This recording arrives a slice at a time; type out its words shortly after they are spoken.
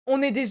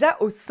On est déjà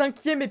au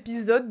 5e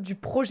épisode du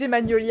projet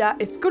Magnolia.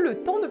 Est-ce que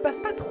le temps ne passe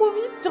pas trop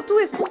vite? Surtout,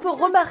 est-ce qu'on peut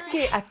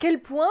remarquer à quel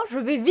point je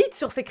vais vite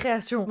sur ces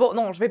créations? Bon,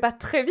 non, je vais pas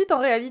très vite en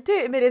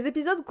réalité, mais les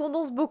épisodes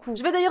condensent beaucoup.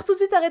 Je vais d'ailleurs tout de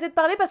suite arrêter de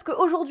parler parce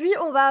qu'aujourd'hui,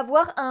 on va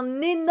avoir un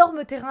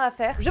énorme terrain à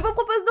faire. Je vous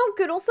propose donc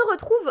que l'on se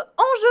retrouve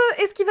en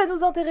jeu. Et ce qui va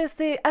nous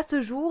intéresser à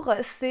ce jour,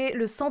 c'est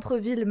le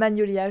centre-ville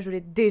Magnolia. Je l'ai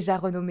déjà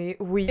renommé,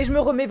 oui. Et je me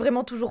remets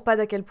vraiment toujours pas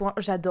d'à quel point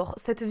j'adore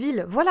cette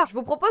ville. Voilà, je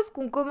vous propose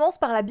qu'on commence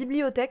par la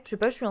bibliothèque. Je sais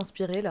pas, je suis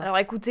inspirée là. Alors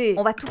écoutez,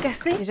 on va tout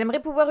casser. Et j'aimerais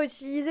pouvoir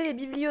utiliser les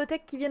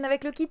bibliothèques qui viennent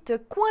avec le kit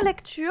coin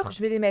lecture.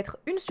 Je vais les mettre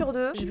une sur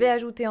deux. Je vais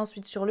ajouter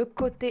ensuite sur le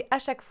côté à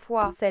chaque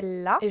fois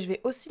celle-là. Et je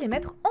vais aussi les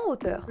mettre en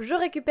hauteur. Je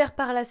récupère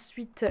par la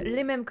suite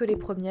les mêmes que les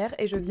premières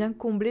et je viens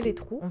combler les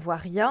trous. On voit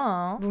rien,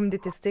 hein. Vous me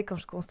détestez quand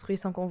je construis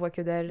sans qu'on voit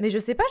que dalle. Mais je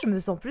sais pas, je me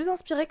sens plus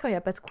inspirée quand il n'y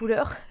a pas de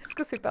couleur. Est-ce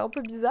que c'est pas un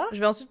peu bizarre? Je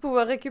vais ensuite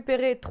pouvoir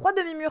récupérer 3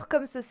 demi-murs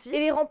comme ceci et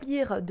les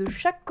remplir de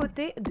chaque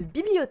côté de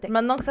bibliothèque.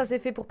 Maintenant que ça c'est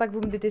fait pour pas que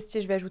vous me détestiez,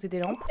 je vais ajouter des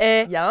lampes.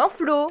 Et il y a un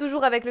flot.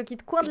 Toujours avec le kit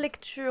coin de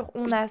lecture,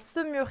 on a ce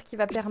mur qui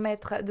va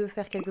permettre de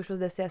faire quelque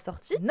chose d'assez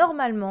assorti.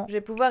 Normalement, je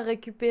vais pouvoir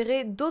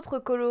récupérer d'autres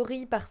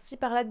coloris par-ci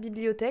par-là de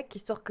bibliothèque,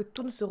 histoire que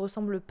tout ne se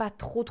ressemble pas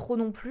trop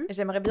non plus.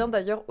 J'aimerais bien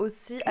d'ailleurs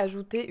aussi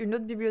ajouter une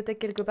autre bibliothèque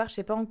quelque part, je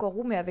sais pas encore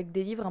où, mais avec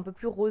des livres un peu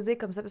plus rosés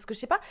comme ça, parce que je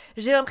sais pas,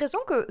 j'ai l'impression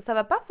que ça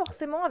va pas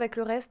forcément avec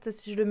le reste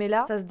si je le mets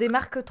là, ça se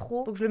démarque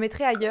trop, donc je le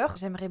mettrai ailleurs.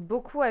 J'aimerais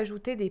beaucoup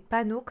ajouter des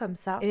panneaux comme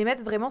ça, et les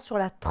mettre vraiment sur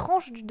la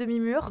tranche du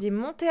demi-mur, les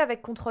monter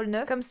avec CTRL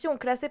 9, comme si on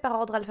classait par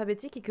ordre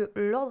alphabétique et que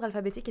l'ordre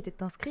alphabétique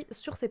était inscrit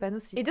sur ces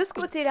panneaux-ci. Et de ce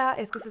côté-là,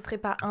 est-ce que ce serait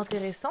pas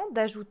intéressant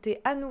d'ajouter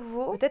à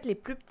nouveau, peut-être les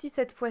plus petits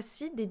cette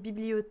fois-ci, des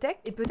bibliothèques,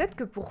 et peut-être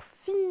que pour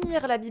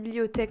finir la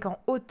bibliothèque en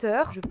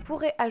hauteur, je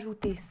pourrais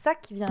ajouter ça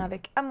qui vient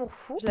avec Amour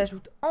Fou. Je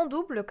l'ajoute en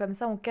double, comme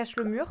ça on cache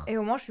le mur, et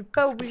au moins je suis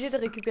pas obligée de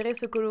récupérer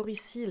ce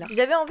coloris-ci là. Si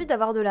j'avais envie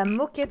d'avoir de la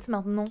moquette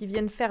maintenant, qui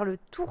vienne faire le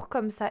tour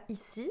comme ça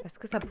ici, est-ce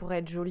que ça pourrait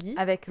être joli,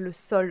 avec le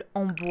sol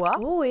en bois.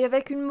 Oh, et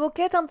avec une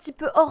moquette un petit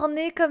peu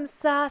ornée comme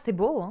ça, c'est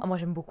beau, hein. Ah, moi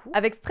j'aime beaucoup.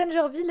 Avec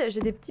Strangerville,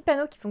 j'ai des petits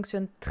panneaux qui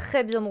fonctionnent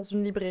très bien dans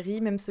une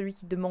librairie, même celui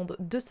qui demande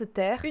de se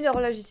taire. Une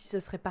horloge ici, ce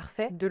serait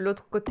parfait. De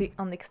l'autre côté,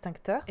 un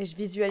extincteur. Et je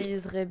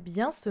visualiserais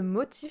bien ce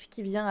motif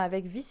qui vient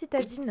avec vie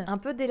citadine, un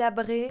peu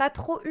délabré, pas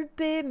trop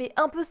huppé, mais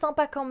un peu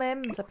sympa quand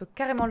même. Ça peut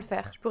carrément le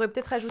faire. Je pourrais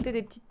peut-être ajouter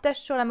des petites taches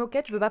sur la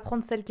moquette. Je veux pas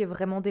prendre celle qui est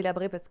vraiment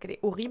délabrée parce qu'elle est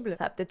horrible.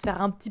 Ça va peut-être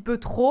faire un petit peu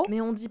trop,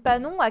 mais on dit pas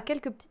non à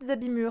quelques petites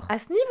abîmures. À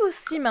ce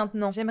niveau-ci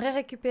maintenant, j'aimerais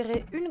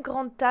récupérer une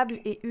grande table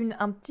et une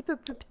un petit peu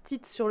plus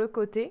petite sur le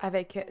côté,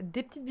 avec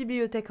des petites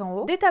bibliothèques en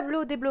haut, des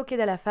tableaux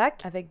débloqués à la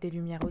fac, avec des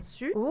lumières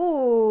au-dessus.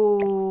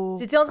 Oh!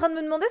 J'étais en train de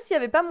me demander s'il y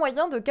avait pas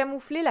moyen de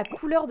camoufler la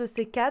couleur de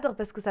ces cadres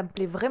parce que ça me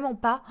plaît vraiment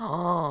pas.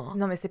 Oh.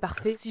 Non mais c'est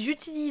parfait. Si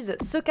j'utilise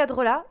ce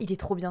cadre-là, il est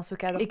trop bien ce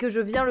cadre, et que je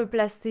viens le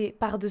placer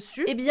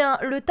par-dessus, eh bien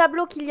le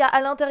tableau qu'il y a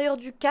à l'intérieur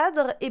du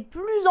cadre est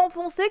plus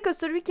enfoncé que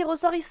celui qui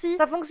ressort ici.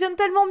 Ça fonctionne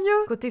tellement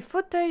mieux. Côté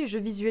fauteuil, je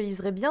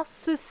visualiserais bien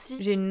ceci.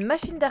 J'ai une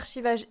machine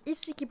d'archivage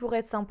ici qui pourrait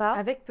être sympa,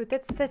 avec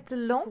peut-être cette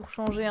lampe pour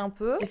changer un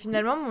peu. Et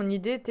finalement, mon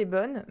idée était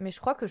bonne, mais je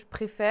crois que je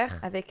préfère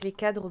avec les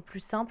cadres plus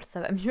simples, ça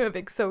va mieux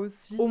avec ça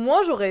aussi. Au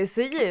moins, j'aurais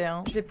essayé,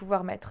 hein. Je vais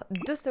pouvoir mettre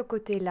de ce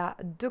côté-là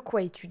de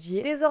quoi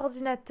étudier, des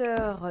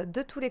ordinateurs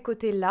de tous les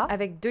côtés là,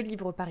 avec 2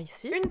 livres par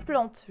ici, une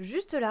plante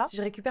juste là. Si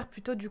je récupère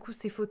plutôt du coup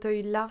ces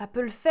fauteuils-là, ça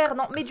peut le faire,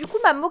 non? Mais du coup,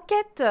 ma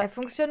moquette, elle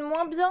fonctionne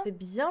moins bien. C'est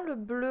bien le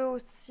bleu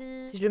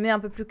aussi. Si je le mets un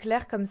peu plus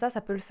clair comme ça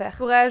peut le faire. Je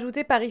pourrais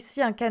ajouter par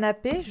ici un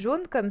canapé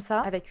jaune comme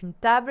ça, avec une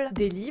table,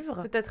 des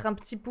livres, peut-être un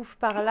petit pouf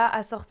par là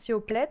assorti au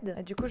plaid.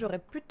 Et du coup, j'aurais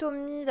plutôt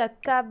mis la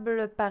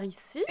table par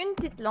ici, une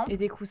petite lampe et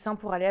des coussins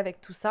pour aller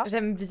avec tout ça.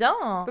 J'aime bien,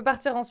 hein. On peut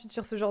partir ensuite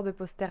sur ce genre de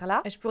poster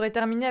là. Et je pourrais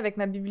terminer avec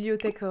ma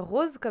bibliothèque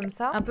rose comme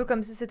ça, un peu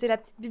comme si c'était la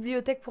petite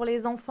bibliothèque pour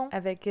les enfants,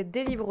 avec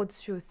des livres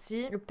au-dessus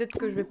aussi. Ou peut-être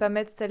que je vais pas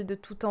mettre celle de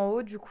tout en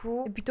haut du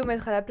coup, et plutôt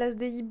mettre à la place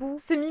des hiboux.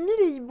 C'est mimi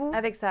les hiboux.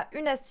 Avec ça,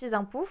 une assise,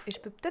 un pouf. Et je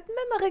peux peut-être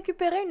même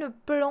récupérer une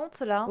plante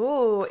là.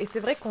 Oh, et c'est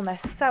vrai qu'on a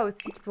ça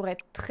aussi qui pourrait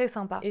être très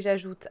sympa. Et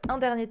j'ajoute un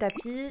dernier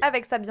tapis,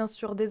 avec ça bien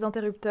sûr des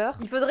interrupteurs.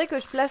 Il faudrait que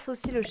je place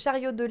aussi le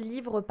chariot de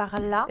livres par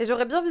là. Et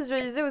j'aurais bien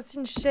visualisé aussi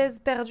une chaise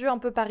perdue un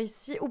peu par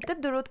ici, ou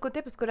peut-être de l'autre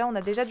côté parce que là on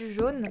a déjà du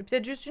jaune. Et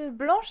peut-être juste une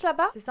blanche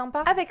là-bas, c'est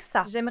sympa. Avec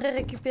ça, j'aimerais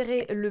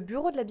récupérer le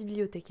bureau de la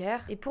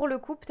bibliothécaire. Et pour le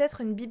coup,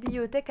 peut-être une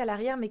bibliothèque à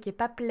l'arrière mais qui est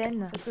pas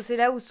pleine. Parce que c'est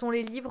là où sont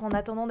les livres en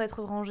attendant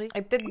d'être rangés.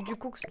 Et peut-être du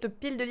coup que cette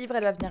pile de livres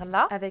elle va venir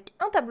là, avec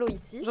un tableau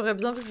ici. J'aurais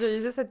bien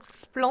visualisé cette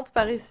petite plante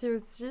par ici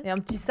aussi. Et un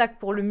petit sac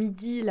pour le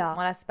midi là.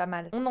 Voilà, c'est pas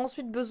mal. On a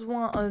ensuite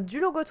besoin du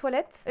logo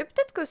toilette. Et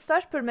peut-être que ça,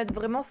 je peux le mettre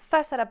vraiment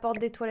face à la porte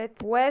des toilettes.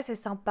 Ouais, c'est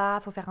sympa,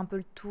 faut faire un peu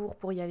le tour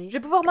pour y aller. Je vais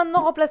pouvoir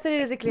maintenant remplacer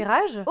les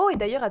éclairages. Oh, et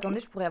d'ailleurs, attendez,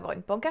 je pourrais avoir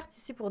une pancarte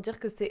ici pour dire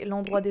que c'est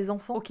l'endroit des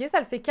enfants. Ok, ça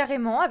le fait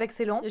carrément avec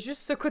ces lampes. Il y a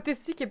juste ce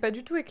côté-ci qui est pas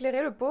du tout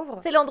éclairé, le pauvre.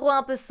 C'est l'endroit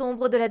un peu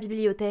sombre de la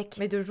bibliothèque.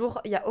 Mais de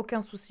jour, il y a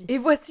aucun souci. Et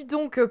voici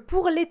donc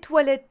pour les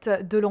toilettes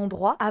de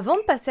l'endroit. Avant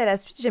de passer à la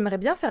suite, j'aimerais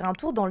bien faire un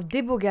tour dans le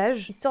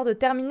débogage, histoire de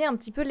terminer un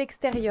petit peu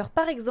l'extérieur.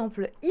 Par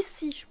exemple,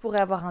 ici, je pourrais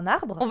avoir un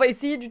arbre. On va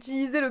essayer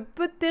d'utiliser le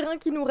peu de terrain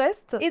qui nous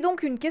reste. Et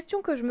donc, une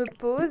question que je me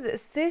pose,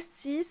 c'est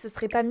si ce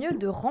serait pas mieux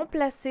de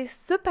remplacer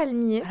ce panneau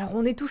palmier. Alors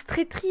on est tous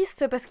très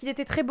tristes parce qu'il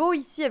était très beau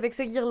ici avec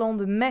ses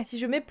guirlandes, mais si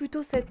je mets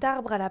plutôt cet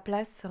arbre à la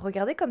place,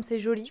 regardez comme c'est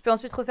joli. Je peux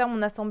ensuite refaire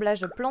mon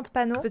assemblage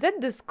plante-panneau.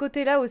 Peut-être de ce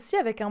côté-là aussi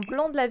avec un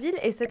plan de la ville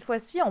et cette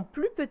fois-ci en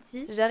plus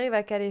petit. Si j'arrive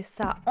à caler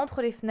ça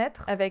entre les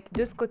fenêtres avec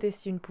de ce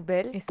côté-ci une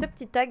poubelle et ce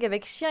petit tag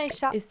avec chien et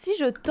chat. Et si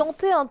je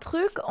tentais un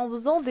truc en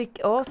faisant des...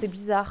 Oh, c'est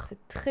bizarre.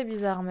 C'est très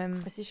bizarre même.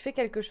 Si je fais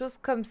quelque chose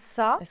comme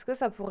ça, est-ce que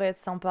ça pourrait être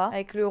sympa?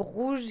 Avec le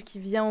rouge qui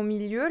vient au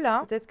milieu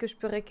là. Peut-être que je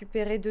peux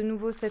récupérer de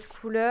nouveau cette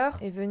couleur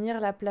et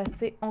venir la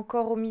placer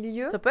encore au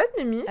milieu. Ça peut être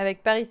mimi.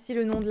 Avec par ici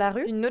le nom de la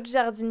rue. Une autre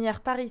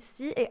jardinière par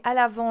ici et à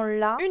l'avant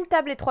là, une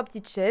table et 3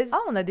 petites chaises. Ah,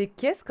 on a des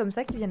caisses comme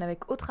ça qui viennent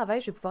avec au travail.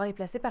 Je vais pouvoir les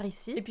placer par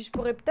ici. Et puis je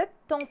pourrais peut-être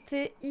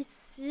tenter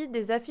ici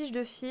des affiches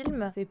de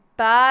films. C'est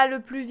pas le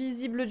plus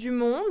visible du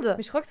monde,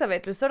 mais je crois que ça va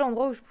être le seul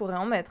endroit où je pourrais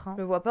en mettre.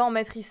 Je ne vois pas en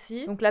mettre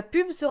ici. Donc la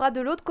pub sera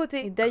de l'autre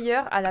côté. Et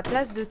d'ailleurs, à la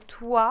place de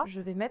toi, je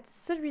vais mettre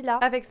celui-là.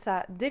 Avec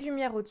ça, des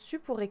lumières au-dessus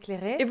pour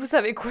éclairer. Et vous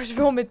savez quoi, je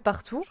vais en mettre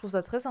partout. Je trouve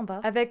ça très sympa.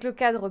 Avec le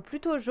cadre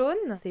plutôt jaune,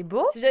 c'est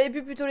beau. Si j'avais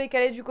pu plutôt les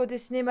caler du côté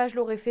cinéma, je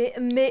l'aurais fait,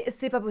 mais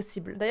c'est pas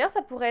possible. D'ailleurs,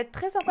 ça pourrait être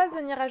très sympa de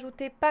venir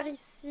ajouter par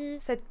ici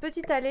cette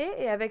petite allée.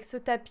 Et avec ce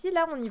tapis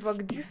là, on y voit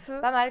que du feu.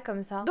 Pas mal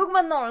comme ça. Donc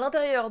maintenant,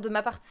 l'intérieur de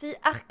ma partie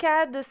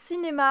arcade,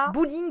 cinéma,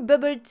 bowling,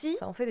 bubble tea.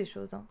 Ça en fait des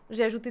choses.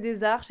 J'ai ajouté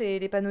des arches et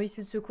les panneaux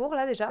issus de secours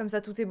là déjà. Comme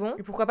ça, tout est bon.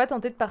 Et pourquoi pas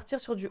tenter de partir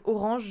sur du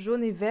orange,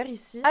 jaune et vert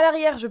ici. À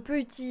l'arrière, je peux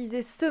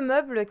utiliser ce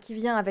meuble qui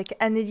vient avec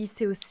année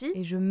lycée aussi.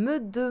 Et je me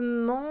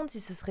demande si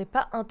ce serait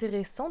pas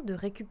intéressant de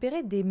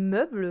récupérer des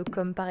meubles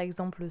comme par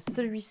exemple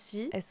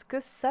celui-ci. Est-ce que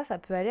ça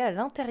peut aller à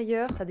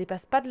l'intérieur? Ça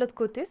dépasse pas de l'autre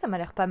côté, ça m'a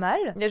l'air pas mal.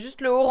 Il y a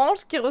juste le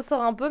orange qui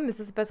ressort un peu, mais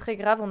ça c'est pas très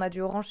grave, on a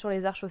du orange sur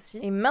les arches aussi.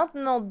 Et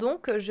maintenant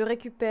donc, je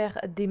récupère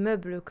des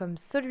meubles comme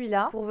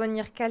celui-là pour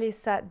venir caler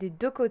ça des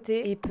deux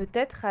côtés et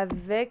peut-être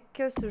avec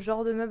ce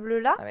genre de meuble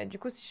là. Ah ouais, du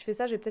coup si je fais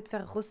ça, je vais peut-être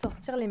faire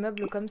ressortir les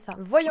meubles comme ça.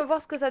 Voyons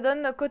voir ce que ça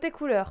donne côté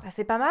couleur. Ah,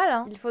 c'est pas mal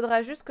hein. Il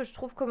faudra juste que je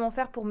trouve comment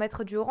faire pour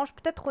mettre du orange,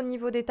 peut-être au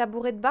niveau des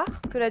tabourets de bar,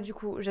 parce que là du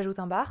coup j'ajoute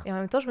un bar. Et en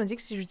même temps je me dis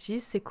que si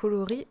j'utilise ces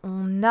coloris,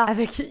 on a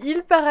avec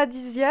île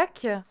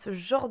paradisiaque ce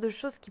genre de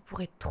choses qui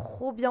pourrait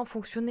trop bien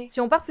fonctionner.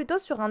 Si on part plutôt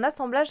sur un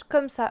assemblage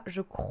comme ça,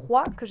 je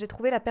crois que j'ai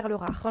trouvé la perle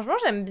rare. Franchement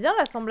j'aime bien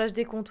l'assemblage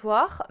des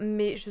comptoirs,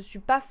 mais je suis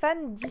pas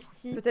fan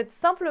d'ici. Peut-être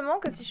simplement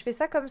que si je fais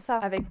ça comme ça,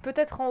 avec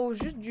peut-être en haut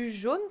juste du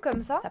jaune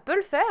comme ça peut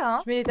le faire hein.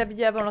 Je mets les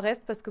tabliers avant le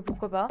reste parce que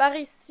pourquoi pas. Par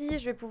ici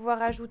je vais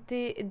pouvoir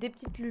ajouter des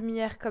petites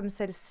lumières comme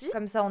celle-ci,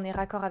 comme ça on est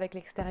raccord avec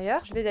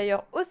l'extérieur. Je vais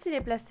d'ailleurs aussi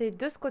les placer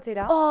de ce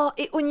côté-là. Oh,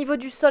 et au niveau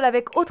du sol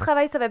avec au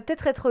travail, ça va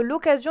peut-être être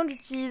l'occasion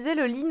d'utiliser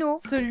le lino.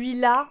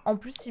 Celui-là, en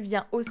plus il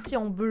vient aussi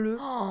en bleu.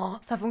 Oh,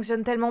 ça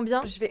fonctionne tellement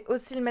bien. Je vais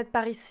aussi le mettre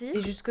par ici et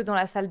jusque dans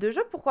la salle de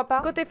jeu, pourquoi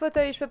pas. Côté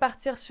fauteuil, je peux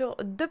partir sur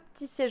deux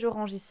petits sièges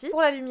orange ici.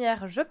 Pour la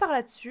lumière, je pars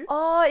là-dessus.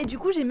 Oh, et du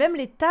coup j'ai même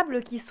les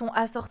tables qui sont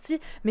assorties.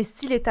 Mais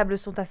si les tables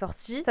sont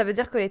assorties, ça veut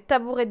dire que les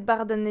tabourets de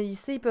bar d'année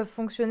lycée, ils peuvent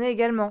fonctionner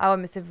également. Ah ouais,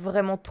 mais c'est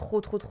vraiment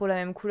trop la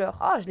même couleur.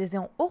 Ah, je les ai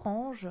en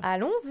orange.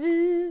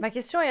 Allons-y. Ma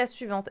question est la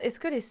suivante. Est-ce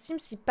que les Sims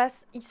y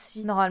passent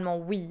ici? Normalement,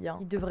 oui. Hein.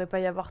 Il devrait pas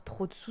y avoir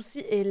trop de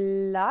soucis. Et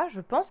là,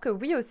 je pense que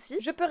oui aussi.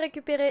 Je peux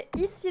récupérer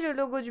ici le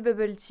logo du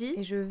Bubble Tea.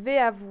 Et je vais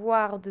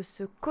avoir de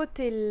ce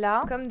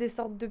côté-là, comme des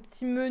sortes de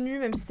petits menus,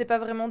 même si c'est pas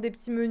vraiment des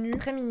petits menus.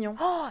 Très mignon.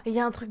 Oh, et il y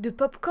a un truc de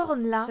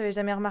popcorn là. J'avais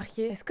jamais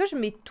remarqué. Est-ce que je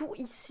mets tout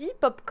ici?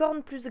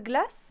 Popcorn plus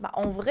glace? Bah,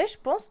 en vrai, je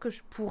pense que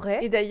je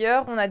pourrais. Et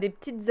d'ailleurs, on a des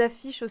petites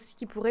affiches aussi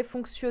qui pourraient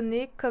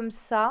fonctionner comme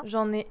ça.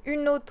 J'en ai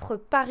une autre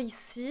par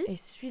ici. Et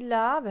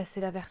celui-là, bah,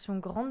 c'est la version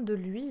grande de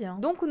lui. Hein.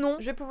 Donc non,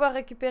 je vais pouvoir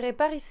récupérer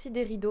par ici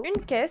des rideaux,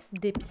 une caisse,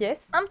 des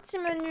pièces, un petit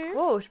menu.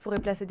 Oh, je pourrais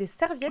placer des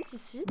serviettes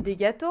ici, des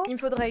gâteaux. Il me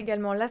faudra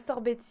également la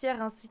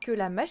sorbetière ainsi que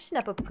la machine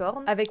à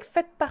popcorn. Avec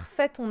fête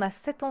parfaite, on a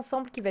cet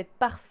ensemble qui va être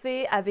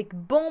parfait. Avec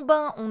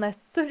bambin, on a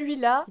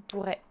celui-là qui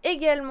pourrait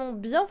également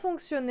bien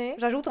fonctionner.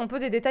 J'ajoute un peu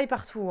des détails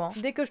partout. Hein.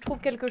 Dès que je trouve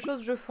quelque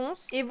chose, je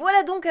fonce. Et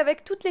voilà donc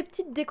avec toutes les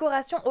petites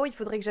décorations. Oh, il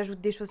faudrait que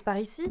j'ajoute des choses par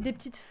ici. Des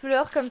petites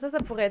fleurs comme ça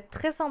pourrait être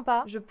très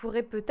sympa. Je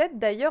pourrais peut-être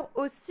d'ailleurs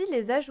aussi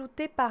les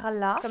ajouter par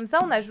là. Comme ça,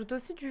 on ajoute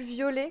aussi du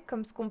violet,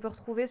 comme ce qu'on peut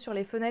retrouver sur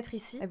les fenêtres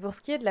ici. Et pour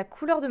ce qui est de la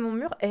couleur de mon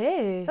mur,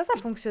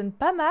 ça fonctionne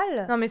pas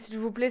mal. Non mais s'il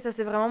vous plaît, ça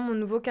c'est vraiment mon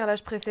nouveau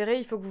carrelage préféré.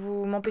 Il faut que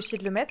vous m'empêchiez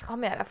de le mettre. Oh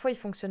mais à la fois, il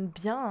fonctionne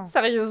bien.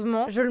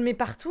 Sérieusement, je le mets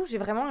partout. J'ai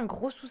vraiment un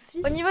gros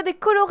souci. Au niveau des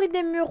coloris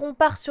des murs, on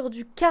part sur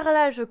du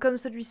carrelage comme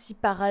celui-ci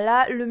par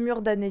là. Le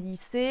mur d'année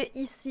lycée.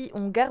 Ici,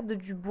 on garde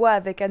du bois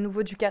avec à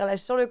nouveau du carrelage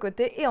sur le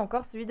côté et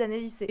encore celui d'année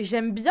lycée.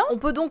 J'aime bien. On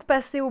peut donc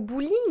passer au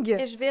bowling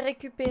et je vais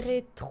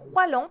récupérer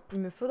 3 lampes. Il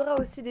me faudra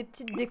aussi des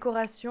petites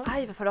décorations.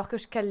 Ah, il va falloir que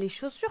je cale les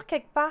chaussures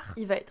quelque part.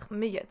 Il va être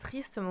méga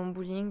triste mon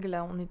bowling,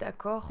 là, on est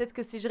d'accord. Peut-être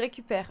que si je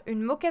récupère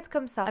une moquette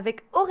comme ça,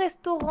 avec au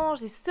restaurant,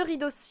 j'ai ce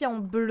rideau-ci en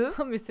bleu.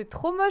 Oh, mais c'est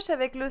trop moche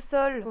avec le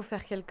sol. Faut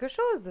faire quelque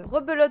chose.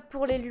 Rebelote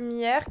pour les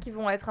lumières qui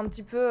vont être un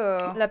petit peu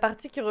la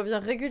partie qui revient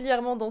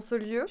régulièrement dans ce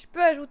lieu. Je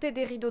peux ajouter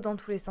des rideaux dans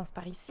tous les sens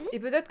par ici. Et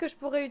peut-être que je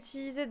pourrais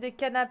utiliser des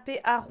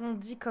canapés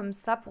arrondis comme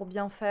ça pour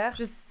bien faire.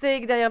 Je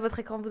sais que derrière votre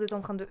écran, vous êtes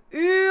en train de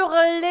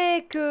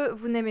hurler que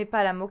vous n'aimez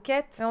pas la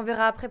moquette. Mais on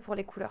verra après pour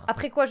les couleurs.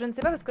 Après quoi, je ne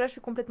sais pas parce que là, je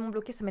suis complètement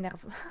bloquée, ça m'énerve.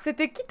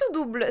 C'était qui tout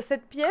double.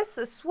 Cette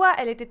pièce, soit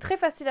elle était très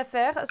facile à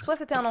faire, soit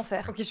c'était un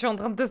enfer. Ok, je suis en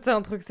train de tester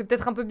un truc, c'est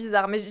peut-être un peu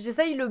bizarre, mais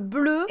j'essaye le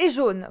bleu et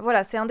jaune.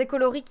 Voilà, c'est un des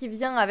coloris qui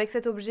vient avec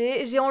cet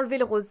objet. J'ai enlevé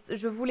le rose.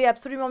 Je voulais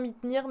absolument m'y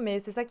tenir, mais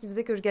c'est ça qui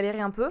faisait que je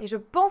galérais un peu. Et je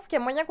pense qu'il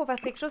y a moyen qu'on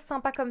fasse quelque chose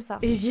sympa comme ça.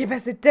 Et j'y ai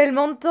passé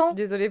tellement de temps.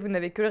 Désolée, vous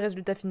n'avez que le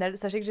résultat final.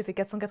 Sachez que j'ai fait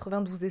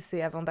 492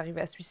 essais avant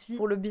d'arriver à celui-ci.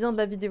 Pour le bien de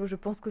la vidéo, je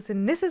pense que c'est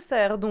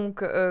nécessaire,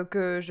 donc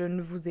que je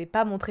ne vous ai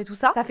pas montré tout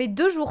ça. Ça fait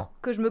 2 jours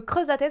que je me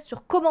creuse la tête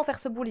sur comment faire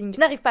ce bowling. Je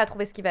n'arrive pas à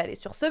trouver ce qui va aller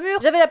sur ce mur.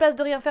 J'avais la place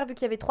de rien faire vu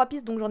qu'il y avait 3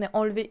 pistes, donc j'en ai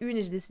enlevé une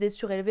et j'ai décidé de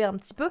surélever un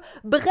petit peu.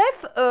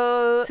 Bref,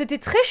 c'était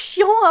très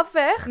chiant à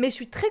faire, mais je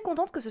suis très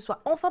contente que ce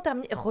soit enfin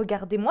terminé.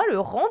 Regardez-moi le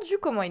rendu,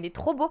 comment il est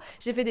trop beau.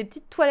 J'ai fait des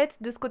petites toilettes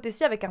de ce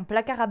côté-ci avec un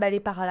placard à balai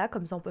par là,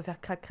 comme ça on peut faire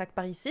crac-crac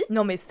par ici.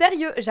 Non mais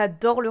sérieux,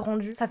 j'adore le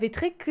rendu. Ça fait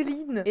très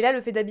clean. Et là,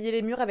 le fait d'habiller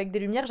les murs avec des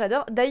lumières,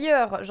 j'adore.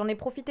 D'ailleurs, j'en ai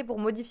profité pour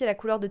modifier la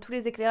couleur de tous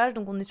les éclairages,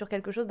 donc on est sur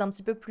quelque chose d'un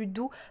petit peu plus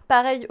doux.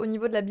 Pareil au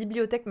niveau de la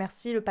bibliothèque,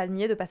 merci le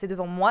palmier de passer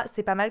devant moi,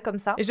 c'est pas mal comme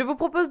ça. Et je vous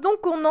propose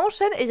donc qu'on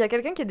enchaîne, et il y a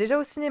quelqu'un qui est déjà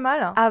au cinéma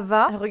là.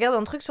 Ava, elle regarde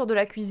un truc sur de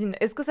la cuisine.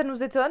 Est-ce que ça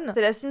nous étonne?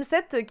 C'est la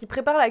Sim7 qui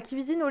prépare la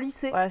cuisine au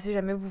lycée. Voilà, si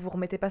jamais vous vous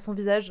remettez pas son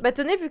visage. Bah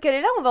tenez, vu qu'elle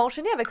est là, on va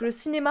enchaîner avec le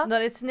cinéma. Dans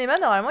les cinémas,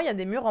 normalement, il y a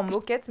des murs en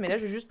moquette, mais là,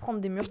 je vais juste prendre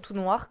des murs tout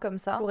noirs comme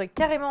ça. Je pourrais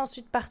carrément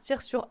ensuite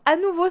partir sur à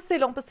nouveau ces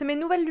lampes. C'est mes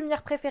nouvelles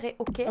lumières préférées,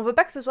 ok? On veut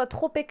pas que ce soit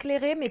trop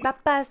éclairé, mais pas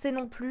assez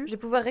non plus. Je vais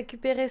pouvoir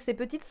récupérer ces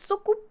petites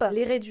soucoupes,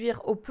 les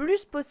réduire au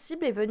plus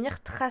possible et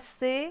venir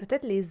tracer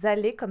peut-être les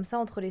allées comme ça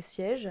entre les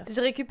sièges. Si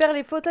je récupère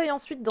les fauteuils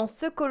ensuite dans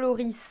ce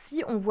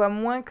coloris-ci, on voit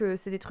moins que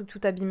c'est des trucs tout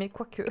abîmés,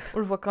 quoique on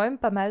le voit quand même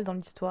pas mal dans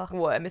l'histoire.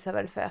 Ouais, mais ça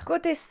va le faire.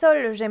 Côté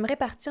sol, j'aimerais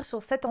partir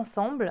sur cet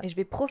ensemble et je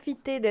vais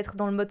profiter d'être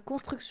dans le mode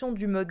construction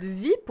du mode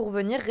vie pour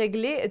venir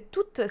régler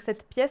toute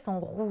cette pièce en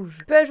rouge.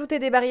 Je peux ajouter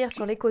des barrières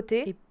sur les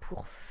côtés et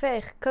pour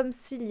faire comme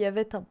s'il y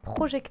avait un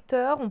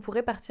projecteur, on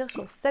pourrait partir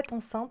sur cette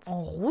enceinte en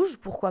rouge,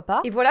 pourquoi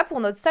pas. Et voilà pour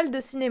notre salle de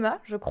cinéma,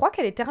 je crois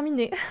qu'elle est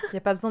terminée. Il n'y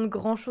a pas besoin de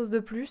grand chose de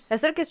plus. La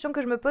seule question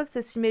que je me pose,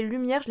 c'est si mes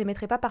lumières, je les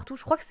mettrai pas partout.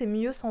 Je crois que c'est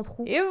mieux sans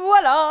trou. Et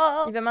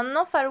voilà! Il va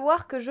maintenant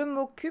falloir que je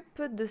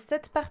m'occupe de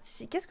cette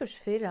partie-ci. Qu'est-ce que je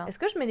fais là? Est-ce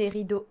que je mets les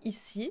rideaux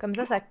ici? Comme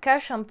ça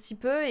cache un petit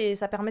peu et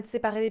ça permet de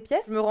séparer les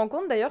pièces. Je me rends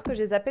compte d'ailleurs que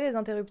j'ai zappé les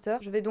interrupteurs.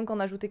 Je vais donc en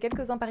ajouter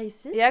quelques-uns par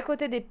ici. Et à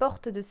côté des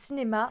portes de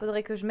cinéma,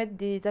 faudrait que je mette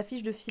des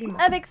affiches de films.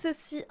 Avec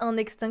ceci, un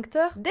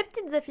extincteur, des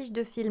petites affiches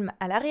de films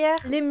à l'arrière.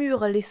 Les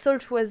murs, les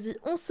sols choisis,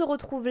 on se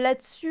retrouve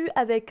là-dessus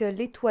avec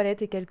les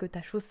toilettes et quelques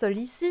taches au sol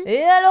ici.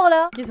 Et alors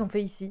là, qu'est-ce qu'on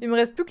fait ici? Il me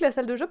reste plus que la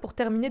salle de jeu pour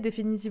terminer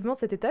définitivement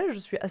cet étage. Je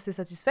suis assez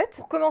satisfaite.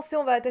 Pour commencer,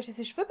 on va attacher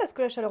ses cheveux parce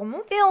que la chaleur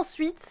monte. Et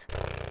ensuite...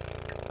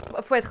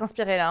 faut être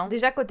inspiré là.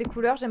 Déjà côté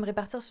couleur, j'aimerais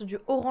partir sur du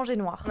orange et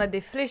noir. On a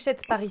des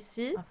fléchettes par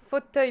ici, un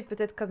fauteuil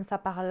peut-être comme ça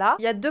par là.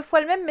 Il y a 2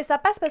 fois le même, mais ça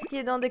passe parce qu'il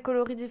est dans des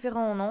coloris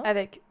différents, non?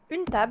 Avec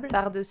une table,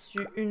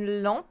 par-dessus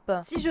une lampe.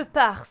 Si je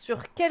pars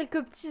sur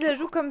quelques petits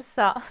ajouts comme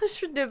ça, je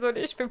suis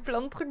désolée, je fais plein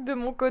de trucs de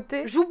mon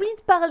côté. J'oublie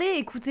de parler,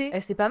 écoutez.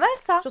 Eh, c'est pas mal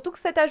ça. Surtout que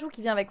cet ajout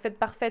qui vient avec Faites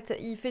Parfaite,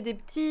 il fait des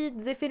petits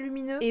effets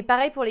lumineux. Et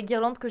pareil pour les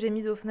guirlandes que j'ai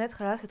mises aux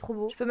fenêtres, là, c'est trop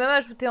beau. Je peux même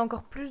ajouter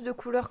encore plus de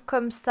couleurs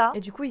comme ça. Et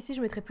du coup, ici, je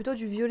mettrais plutôt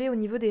du violet au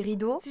niveau des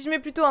rideaux. Si je mets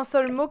plutôt un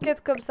sol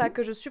moquette comme ça,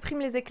 que je supprime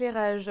les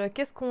éclairages,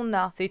 qu'est-ce qu'on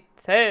a? C'est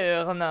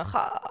terne.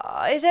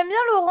 Et j'aime bien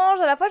l'orange,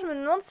 à la fois je me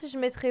demande si je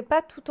mettrais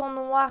pas tout en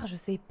noir, je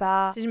sais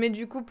pas. Si je mets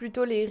du coup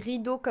plutôt les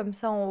rideaux comme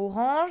ça en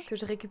orange, que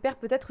je récupère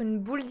peut-être une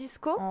boule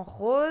disco en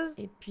rose,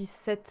 et puis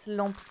cette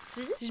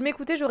lampe-ci. Si je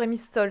m'écoutais, j'aurais mis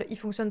ce sol, il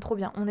fonctionne trop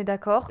bien, on est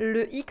d'accord.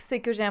 Le X, c'est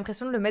que j'ai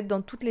l'impression de le mettre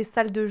dans toutes les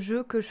salles de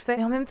jeu que je fais,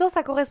 mais en même temps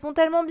ça correspond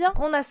tellement bien.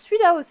 On a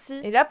celui-là aussi,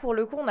 et là pour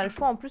le coup on a le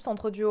choix en plus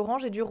entre du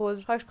orange et du rose.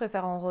 Je crois que je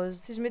préfère en rose.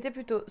 Si je mettais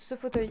plutôt ce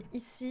fauteuil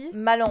ici,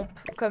 ma lampe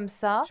comme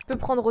ça, je peux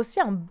prendre aussi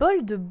un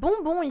bol de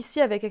bonbons ici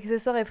avec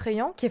accessoires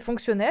effrayants, qui est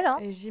fonctionnel, hein.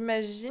 Et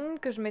j'imagine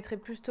que je mettrais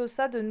plutôt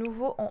ça de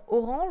nouveau en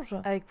orange,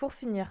 avec pour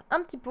finir un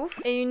petit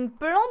pouf, et une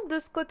plante de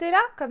ce côté-là,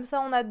 comme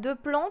ça on a 2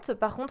 plantes.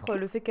 Par contre,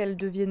 le fait qu'elles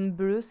deviennent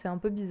bleues, c'est un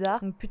peu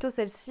bizarre, donc plutôt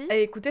celle-ci.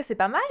 Et écoutez, c'est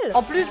pas mal.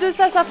 En plus de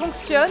ça, ça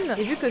fonctionne,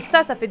 et vu que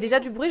ça fait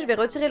déjà du bruit, je vais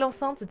retirer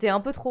l'enceinte, c'était un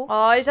peu trop.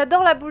 Oh, et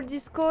j'adore la boule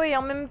disco, et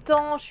en même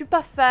temps, je suis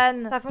pas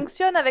fan. Ça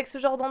fonctionne avec ce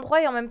genre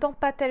d'endroit, et en même temps,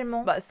 pas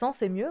tellement. Bah, sans,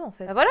 c'est mieux, en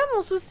fait. Bah voilà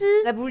mon souci.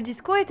 La boule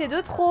disco était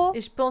de trop, et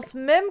je pense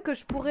même que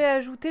je pourrais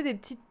ajouter des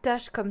petites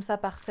taches comme ça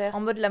par terre, en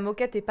mode la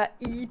moquette est pas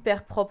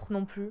hyper propre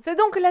non plus. C'est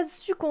donc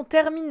là-dessus qu'on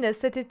termine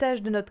cet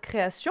étage de notre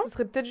création. Ce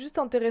serait peut-être juste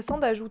intéressant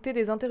d'ajouter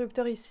des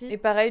interrupteurs ici. Et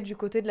pareil, du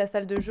côté de la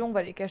salle de jeu, on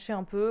va les cacher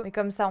un peu, mais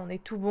comme ça on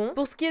est tout bon.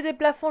 Pour ce qui est des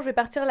plafonds, je vais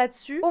partir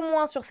là-dessus, au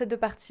moins sur ces 2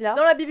 parties-là.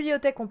 Dans la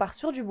bibliothèque, on part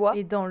sur du bois,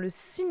 et dans le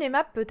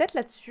cinéma, peut-être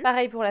là-dessus.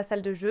 Pareil pour la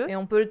salle de jeu, et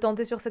on peut le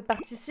tenter sur cette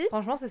partie-ci.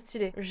 Franchement, c'est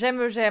stylé.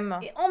 J'aime.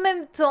 Et en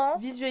même temps,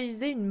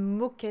 visualiser une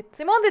moquette.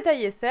 C'est moins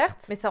détaillé,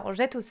 certes, mais ça en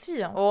jette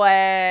aussi, hein.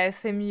 Ouais,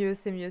 c'est mieux,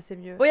 c'est mieux, c'est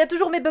mieux. Bon, il y a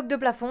toujours mes bugs de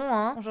plafond,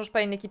 hein. On change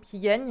pas une équipe qui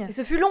gagne. Et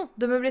ce fut long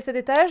de meubler cet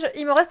étage,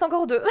 il me reste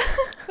encore 2.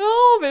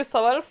 Non, mais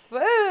ça va le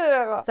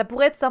faire. Ça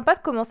pourrait être sympa de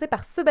commencer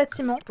par ce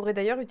bâtiment. Je pourrais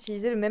d'ailleurs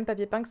utiliser le même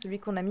papier peint que celui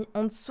qu'on a mis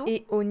en dessous.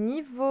 Et au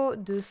niveau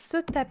de ce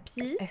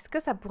tapis, est-ce que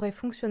ça pourrait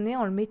fonctionner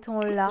en le mettant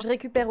là? Je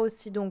récupère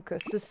aussi donc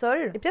ce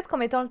sol. Et peut-être qu'en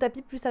mettant le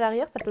tapis plus à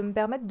l'arrière, ça peut me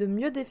permettre de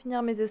mieux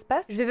définir mes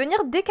espaces. Je vais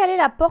venir décaler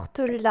la porte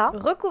là,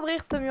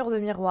 recouvrir ce mur de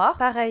miroir.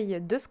 Pareil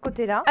de ce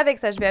côté-là. Avec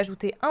ça, je vais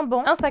ajouter un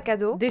banc, un sac à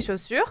dos, des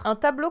chaussures. Un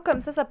tableau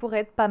comme ça pourrait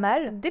être pas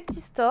mal. Des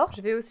petits stores.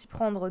 Je vais aussi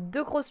prendre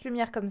deux grosses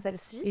lumières comme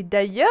celle-ci. Et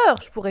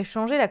d'ailleurs, je pourrais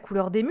changer la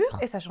couleur des murs.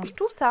 Et ça change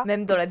tout ça.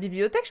 Même dans la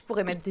bibliothèque, je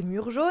pourrais mettre des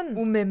murs jaunes.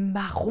 Ou même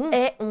marron.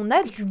 Et on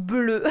a du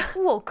bleu.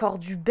 Ou encore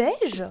du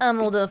beige. Un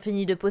monde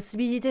infini de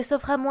possibilités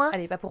s'offre à moi.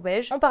 Allez, pas pour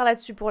beige. On part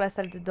là-dessus pour la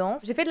salle de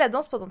danse. J'ai fait de la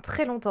danse pendant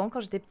très longtemps quand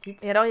j'étais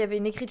petite. Et alors, il y avait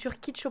une écriture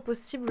kitsch au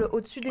possible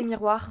au-dessus des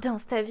miroirs.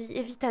 Danse ta vie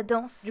et vis ta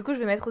danse. Du coup, je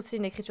vais mettre aussi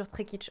une écriture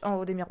très kitsch en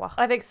haut des miroirs.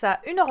 Avec ça,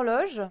 une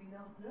horloge. Une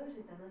horloge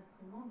est un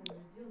instrument de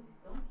mesure du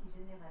temps qui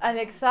génère...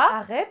 Alexa,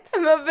 arrête.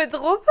 Elle m'a fait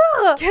trop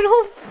peur. Quel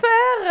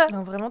enfer.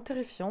 Non, vraiment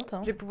terrifiante.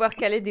 Je vais pouvoir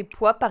caler des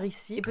poids par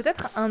ici. Et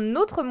peut-être un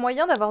autre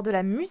moyen d'avoir de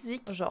la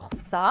musique. Genre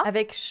ça.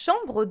 Avec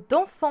chambre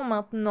d'enfant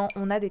maintenant,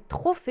 on a des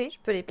trophées. Je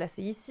peux les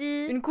placer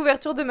ici. Une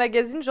couverture de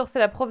magazine, genre c'est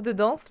la prof de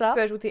danse là. Je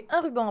peux ajouter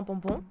un ruban à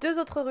pompon. Deux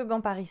autres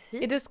rubans par ici.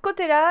 Et de ce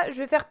côté-là, je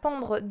vais faire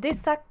pendre des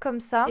sacs comme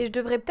ça. Et je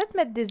devrais peut-être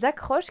mettre des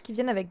accroches qui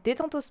viennent avec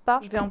détente au spa.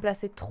 Je vais en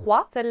placer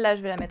 3. Celle-là,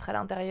 je vais la mettre à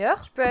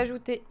l'intérieur. Je peux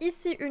ajouter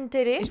ici une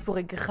télé. Et je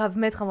pourrais grave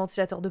mettre un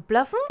ventilateur de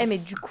plafond. Eh mais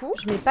du coup,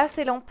 je mets pas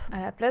ces lampes.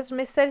 À la place, je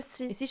mets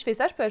celle-ci. Et si je fais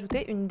ça, je peux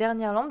ajouter une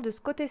dernière lampe de ce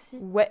côté-ci.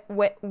 Ouais.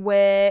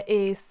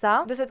 Et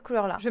ça, de cette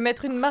couleur-là. Je vais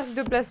mettre une marque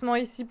de placement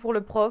ici pour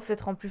le prof.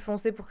 Peut-être en plus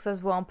foncé pour que ça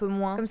se voit un peu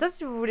moins. Comme ça,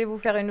 si vous voulez vous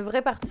faire une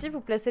vraie partie,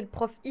 vous placez le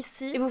prof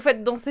ici. Et vous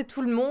faites danser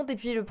tout le monde. Et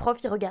puis le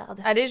prof, il regarde.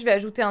 Allez, je vais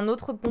ajouter un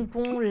autre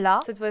pompon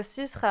là. Cette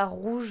fois-ci, il sera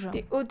rouge.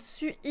 Et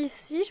au-dessus,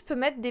 ici, je peux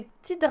mettre des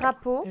petits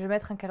drapeaux. Je vais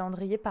mettre un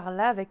calendrier par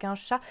là avec un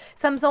chat.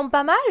 Ça me semble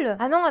pas mal.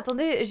 Ah non,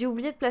 attendez, j'ai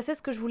oublié de placer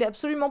ce que je voulais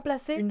absolument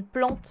placer. Une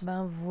plante.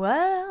 Ben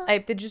voilà.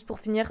 Allez, peut-être juste pour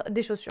finir,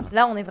 des chaussures.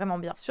 Là, on est vraiment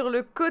bien. Sur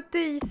le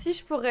côté ici,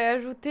 je pourrais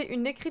ajouter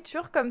une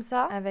écriture comme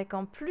ça. Avec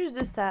en plus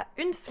de ça,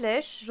 une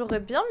flèche.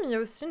 J'aurais bien mis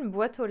aussi une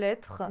boîte aux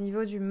lettres. Au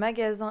niveau du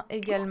magasin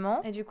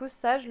également. Et du coup,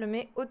 ça, je le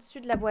mets au-dessus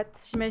de la boîte.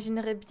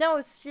 J'imaginerais bien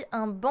aussi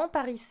un banc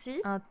par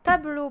ici. Un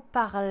tableau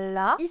par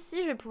là.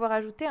 Ici, je vais pouvoir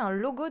ajouter un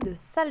logo de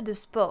salle de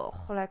sport.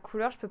 Pour la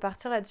couleur, je peux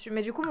partir là-dessus.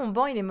 Mais du coup, mon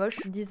banc, il est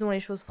moche. Disons les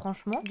choses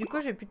franchement. Du coup,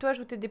 je vais plutôt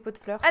ajouter des pots de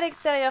fleurs. À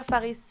l'extérieur,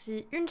 par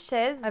ici, une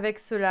chaise. Avec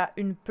cela,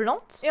 une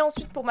plante. Et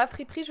ensuite, pour ma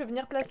friperie, je vais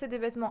venir placer des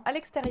vêtements à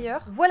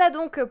l'extérieur. Voilà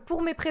donc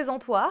pour mes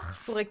présentoirs.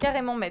 Je pourrais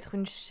carrément mettre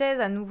une chaise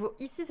à nouveau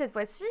ici cette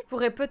fois-ci. Je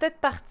pourrais peut-être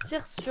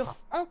partir sur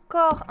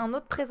encore un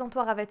autre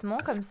présentoir à vêtements,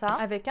 comme ça.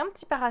 Avec un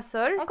petit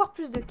parasol, encore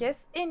plus de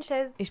caisses et une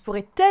chaise. Et je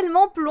pourrais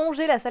tellement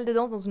plonger la salle de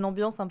danse dans une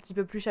ambiance un petit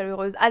peu plus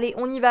chaleureuse. Allez,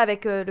 on y va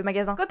avec le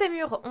magasin. Côté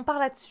mur, on part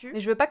là-dessus. Mais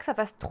je veux pas que ça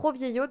fasse trop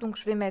vieillot, donc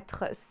je vais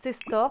mettre ces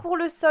stores. Pour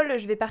le sol,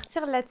 je vais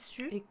partir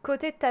là-dessus. Et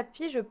côté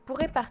tapis, je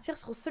pourrais partir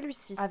sur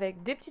celui-ci.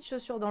 Avec des petites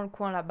chaussures dans le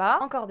coin là-bas.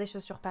 Encore des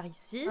chaussures par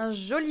ici. Un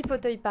joli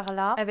fauteuil par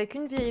là. Avec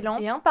une vieille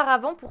lampe. Et un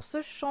paravent pour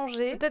se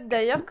changer. Peut-être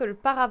d'ailleurs que le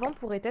paravent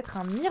pourrait être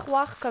un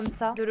miroir comme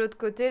ça. De l'autre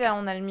côté, là,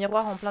 on a le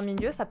miroir en plein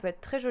milieu. Ça peut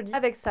être très joli.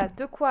 Avec ça,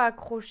 de quoi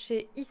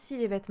accrocher ici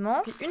les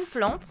vêtements. Puis une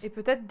plante. Et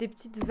peut-être des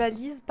petites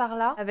valises par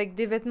là. Avec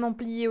des vêtements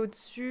pliés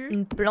au-dessus.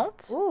 Une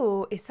plante.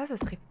 Oh, et ça, ce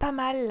serait pas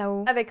mal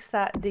là-haut. Avec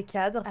ça, des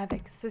cadres.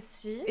 Avec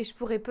ceci. Et je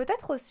pourrais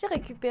peut-être aussi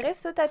récupérer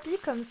ce tapis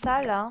comme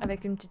ça, là.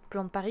 Avec une petite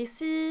plante par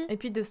ici. Et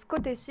puis de ce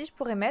côté-ci, je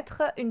pourrais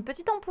mettre une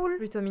petite ampoule.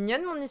 Plutôt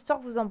mignonne, mon histoire,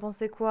 vous en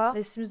pensez quoi?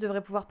 Les Sims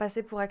devraient pouvoir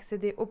passer pour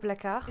accéder au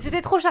placard.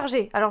 C'était trop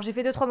chargé. Alors j'ai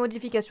fait 2-3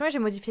 modifications et j'ai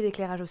modifié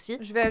l'éclairage aussi.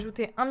 Je vais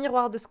ajouter un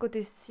miroir de ce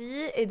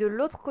côté-ci. Et de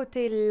l'autre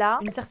côté, là,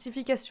 une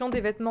certification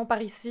des vêtements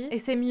par ici. Et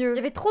c'est mieux. Il y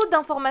avait trop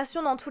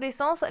d'informations dans tous les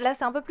sens. Là,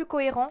 c'est un peu plus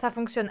cohérent. Ça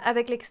fonctionne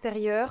avec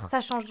l'extérieur.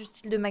 Ça change du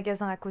style de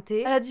magasin à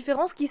côté. À la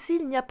différence qu'ici,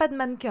 il n'y a pas de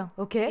mannequin.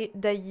 Ok? Et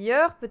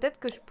d'ailleurs, peut-être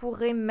que je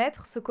pourrais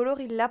mettre ce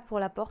coloris-là pour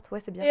la porte. Ouais,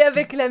 c'est bien. Et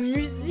avec la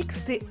musique,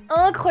 c'est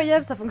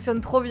incroyable. Ça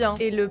fonctionne trop bien.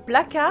 Et le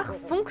placard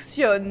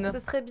fonctionne. Ce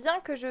serait bien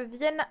que je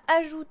vienne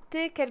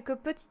ajouter quelques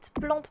petites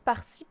plantes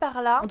par-ci,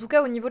 par-là. En tout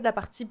cas, au niveau de la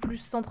partie plus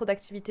centre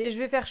d'activité. Et je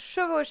vais faire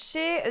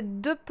chevaucher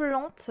 2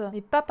 plantes,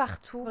 mais pas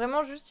partout.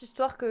 Vraiment juste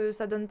histoire que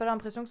ça donne pas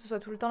l'impression que ce soit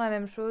tout le temps la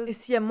même chose. Et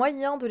s'il y a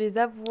moyen de les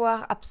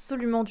avoir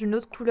absolument d'une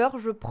autre couleur,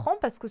 je prends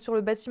parce que sur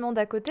le bâtiment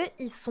d'à côté,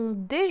 ils sont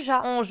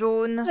déjà en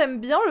jaune. J'aime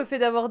bien le fait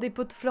d'avoir des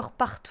pots de fleurs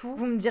partout.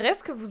 Vous me direz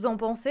ce que vous en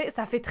pensez.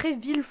 Ça fait très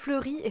ville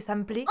fleurie et ça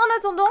me plaît. En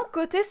attendant,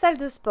 côté salle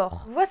de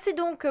sport. Voici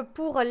donc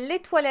pour les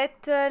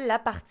toilettes, la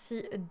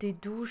partie des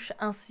douches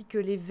ainsi que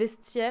les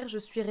vestiaires. Je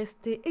suis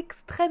restée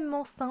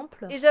extrêmement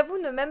simple. Et j'avoue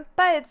ne même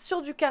pas être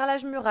sûre du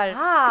carrelage mural.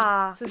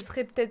 Ah, ce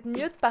serait peut-être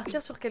mieux de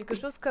partir sur quelque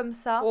chose comme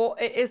ça. Oh,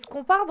 et est-ce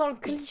qu'on part dans le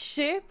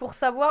cliché pour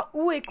savoir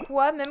où et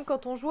quoi, même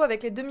quand on joue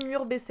avec les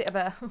demi-murs baissés? Ah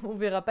bah, on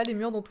verra pas les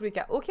murs dans tous les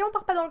cas. Ok, on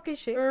part pas dans le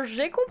cliché.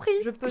 J'ai compris.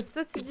 Je peux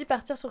ceci dit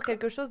partir sur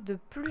quelque chose de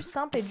plus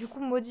simple et du coup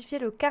modifier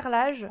le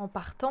carrelage en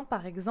partant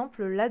par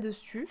exemple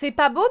là-dessus. C'est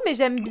pas beau, mais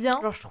j'aime bien.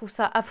 Genre, je trouve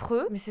ça affreux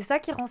creux, mais c'est ça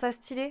qui rend ça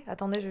stylé.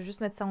 Attendez, je vais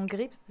juste mettre ça en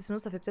gris, parce que sinon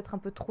ça fait peut-être un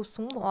peu trop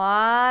sombre.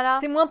 Voilà.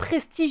 C'est moins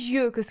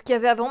prestigieux que ce qu'il y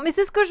avait avant, mais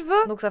c'est ce que je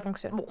veux, donc ça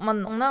fonctionne. Bon,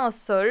 maintenant, on a un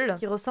sol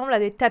qui ressemble à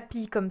des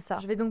tapis comme ça.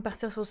 Je vais donc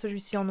partir sur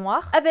celui-ci en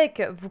noir.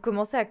 Avec, vous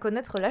commencez à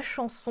connaître la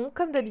chanson,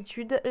 comme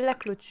d'habitude, la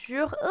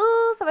clôture.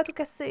 Oh, ça va tout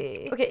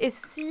casser. Ok, et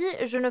si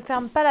je ne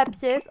ferme pas la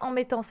pièce en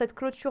mettant cette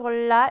clôture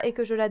là et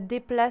que je la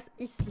déplace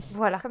ici.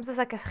 Voilà, comme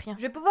ça casse rien.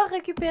 Je vais pouvoir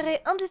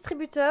récupérer un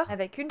distributeur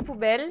avec une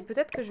poubelle.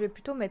 Peut-être que je vais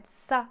plutôt mettre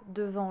ça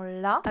devant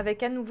là,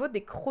 avec à nouveau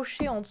des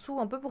crochets en dessous,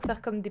 un peu pour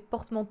faire comme des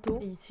porte-manteaux.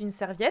 Et ici une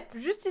serviette.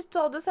 Juste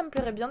histoire de, ça me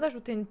plairait bien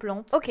d'ajouter une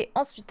plante. Ok,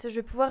 ensuite, je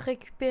vais pouvoir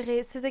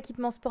récupérer ces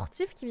équipements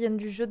sportifs qui viennent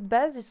du jeu de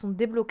base. Ils sont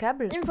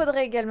débloquables. Il me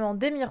faudrait également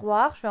des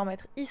miroirs. Je vais en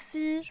mettre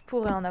ici. Je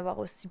pourrais en avoir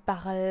aussi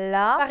par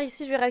là. Par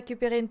ici, je vais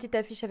récupérer une petite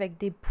affiche avec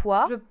des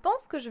poids. Je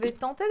pense que je vais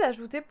tenter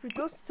d'ajouter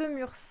plutôt ce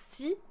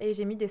mur-ci. Et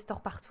j'ai mis des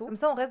stores partout. Comme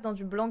ça, on reste dans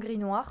du blanc, gris,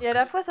 noir. Et à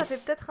la fois, ça fait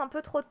peut-être un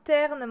peu trop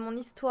terne, mon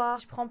histoire.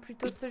 Je prends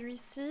plutôt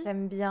celui-ci.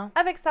 J'aime bien.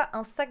 Avec ça,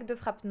 un sac de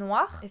frappe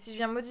noir. Et si je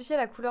viens modifier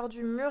la couleur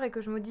du mur et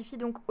que je modifie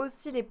donc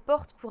aussi les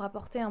portes pour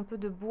apporter un peu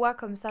de bois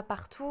comme ça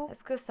partout,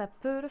 est-ce que ça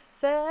peut le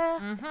faire?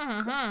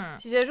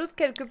 Si j'ajoute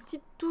quelques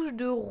petites touches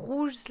de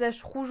rouge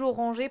 / rouge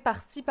orangé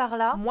par-ci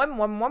par-là,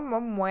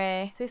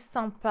 c'est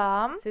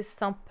sympa. C'est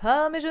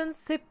sympa, mais je ne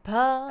sais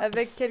pas.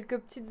 Avec quelques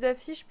petites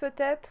affiches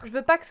peut-être. Je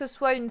veux pas que ce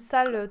soit une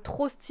salle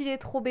trop stylée,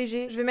 trop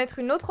BG. Je vais mettre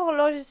une autre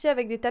horloge ici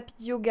avec des tapis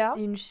de yoga.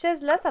 Et une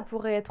chaise là, ça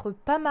pourrait être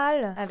pas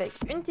mal. Avec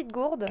une petite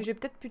gourde. Je vais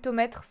peut-être plutôt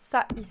mettre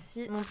ça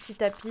ici, mon petit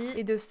tapis.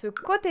 Et de ce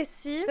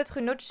côté-ci, peut-être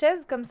une autre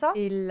chaise comme ça.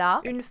 Et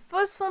là, une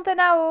fausse fontaine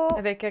à eau.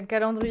 Avec un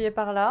calendrier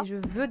par là. Et je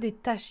veux des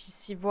taches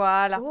ici,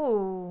 voilà.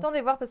 Oh.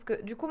 Attendez voir parce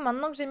que du coup,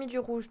 maintenant que j'ai mis du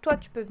rouge, toi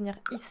tu peux venir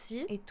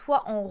ici. Et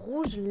toi en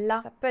rouge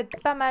là. Ça peut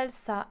être pas mal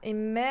ça. Et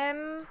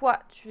même toi,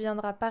 tu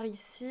viendras par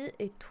ici.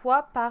 Et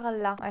toi par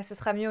là. Ouais, ce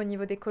sera mieux au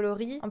niveau des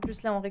coloris. En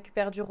plus là, on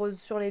récupère du rose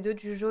sur les deux,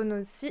 du jaune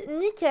aussi.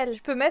 Nickel.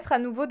 Je peux mettre à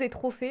nouveau des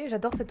trophées.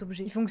 J'adore cet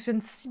objet. Il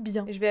fonctionne si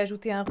bien. Et je vais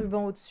ajouter un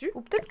ruban au-dessus.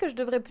 Ou peut-être que je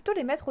devrais plutôt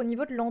les mettre au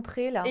niveau de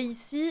l'entrée là. Et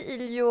ici,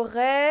 il y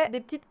aurait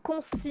des petites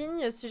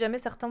consignes si jamais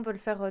certains veulent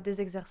faire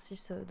des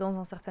exercices dans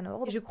un certain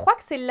ordre. Et je crois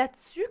que c'est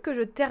là-dessus que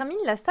je termine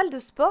la salle de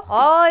sport.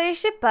 Oh, et je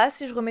sais pas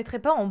si je remettrais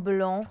pas en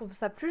blanc. Je trouve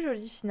ça plus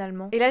joli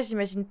finalement. Et là,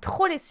 j'imagine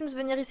trop les Sims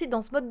venir ici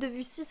dans ce mode de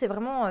vue-ci. C'est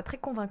vraiment très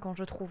convaincant,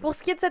 je trouve. Pour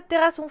ce qui est de cette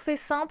terrasse, on fait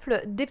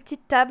simple. Des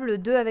petites tables,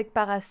 2 avec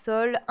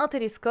parasol, un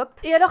télescope.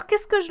 Et alors,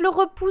 qu'est-ce que je le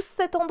repousse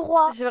cet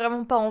endroit? J'ai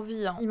vraiment pas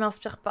envie, hein. Il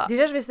m'inspire pas.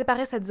 Déjà, je vais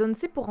séparer cette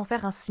zone-ci pour en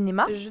faire un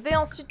cinéma. Je vais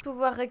ensuite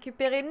pouvoir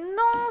récupérer...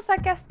 Non, ça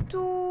casse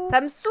tout.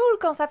 Ça me saoule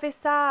quand ça fait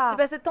ça. J'ai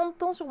passé tant de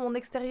temps sur mon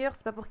extérieur,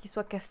 c'est pas pour qu'il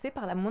soit cassé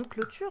par la moindre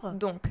clôture.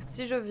 Donc,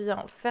 si je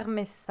viens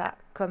fermer ça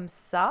comme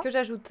ça, que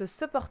j'ajoute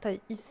ce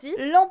portail ici,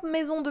 lampe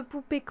maison de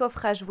poupée,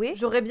 coffre à jouer.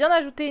 J'aurais bien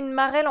ajouté une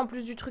marelle en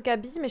plus du truc à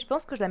billes, mais je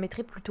pense que je la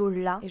mettrai plutôt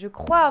là. Et je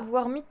crois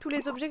avoir mis tous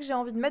les objets que j'ai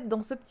envie de mettre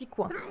dans ce petit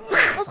coin.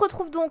 On se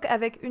retrouve donc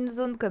avec une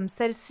zone comme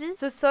celle-ci.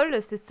 Ce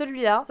sol, c'est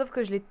celui-là, sauf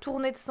que je l'ai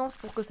tourné de sens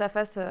pour que ça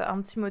fasse un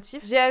petit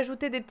motif. J'ai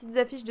ajouté des petites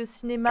affiches de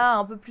cinéma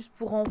un peu plus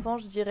pour enfants,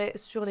 je dirais,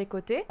 sur les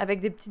côtés,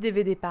 avec des petits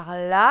DVD par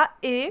là.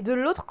 Et de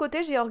l'autre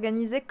côté, j'ai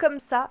organisé comme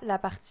ça la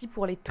partie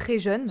pour les très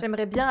jeunes.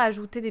 J'aimerais bien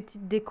ajouter des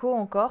petites décos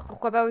encore.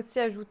 Pourquoi pas aussi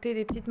ajouter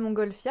des petites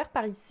montgolfières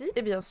par ici.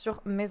 Et bien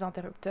sûr, mes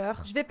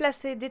interrupteurs. Je vais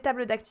placer des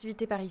tables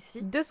d'activité par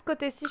ici. De ce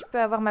côté-ci, je peux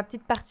avoir ma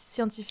petite partie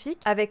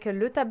scientifique avec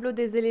le tableau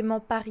des éléments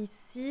par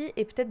ici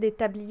et peut-être des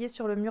tabliers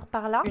sur le mur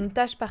par là. Une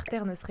tâche par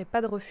terre ne serait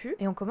pas de refus.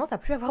 Et on commence à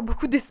plus avoir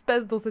beaucoup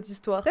d'espace dans cette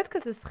histoire. Peut-être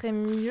que ce serait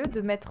mieux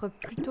de mettre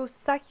plutôt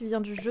ça qui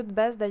vient du jeu de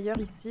base d'ailleurs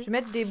ici. Je vais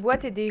mettre des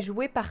boîtes et des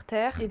jouets par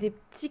terre et des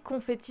petits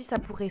confettis, ça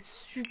pourrait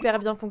super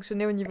bien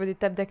fonctionner au niveau des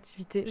tables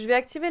d'activité. Je vais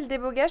activer le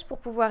débogage pour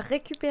pouvoir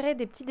récupérer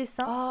des petits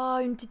dessins. Oh,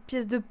 une petite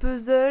pièce de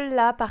puzzle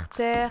là par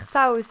terre.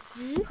 Ça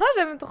aussi. Ah,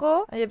 j'aime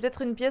trop. Il y a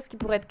peut-être une pièce qui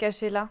pourrait être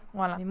cachée là.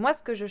 Voilà. Mais moi,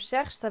 ce que je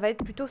cherche, ça va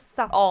être plutôt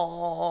ça.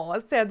 Oh,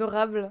 c'est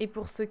adorable. Et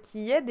pour ce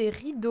qui est des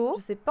rideaux,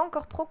 je sais pas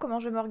encore trop comment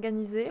je vais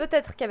m'organiser.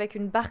 Peut-être qu'avec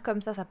une barre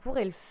comme ça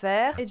pourrait le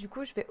faire. Et du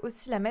coup, je vais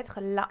aussi la mettre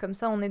là. Comme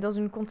ça, on est dans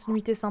une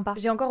continuité sympa.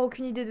 J'ai encore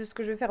aucune idée de ce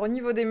que je vais faire au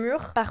niveau des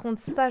murs. Par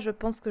contre, ça, je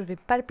pense que je vais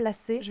pas le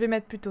placer. Je vais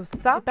mettre plutôt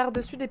ça. Et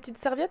par-dessus, des petites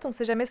serviettes. On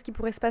sait jamais ce qui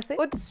pourrait se passer.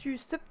 Au-dessus,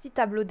 ce petit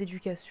tableau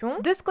d'éducation.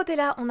 De ce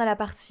côté-là, on a la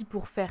partie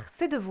pour faire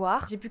ses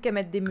devoirs. J'ai plus qu'à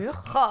mettre des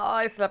murs. Oh,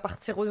 et c'est la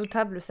partie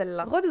redoutable,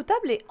 celle-là.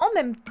 Redoutable et en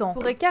même temps, on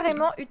pourrait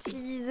carrément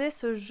utiliser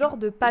ce genre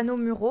de panneaux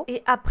muraux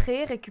et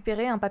après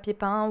récupérer un papier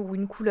peint ou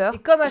une couleur. Et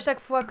comme à chaque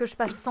fois que je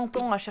passe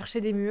 100 ans à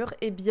chercher des murs,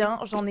 eh bien,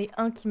 j'en ai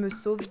un qui me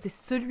sauve, c'est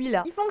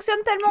celui-là. Il fonctionne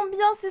tellement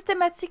bien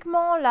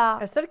systématiquement, là.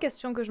 La seule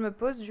question que je me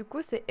pose, du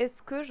coup, c'est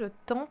est-ce que je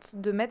tente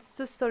de mettre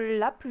ce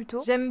sol-là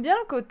plutôt? J'aime bien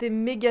le côté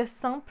méga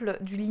simple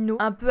du lino,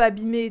 un peu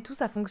abîmé et tout,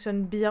 ça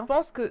fonctionne bien. Je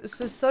pense que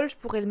ce sol, je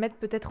pourrais le mettre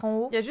peut-être en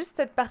haut. Il y a juste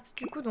cette partie,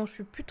 du coup, dont je je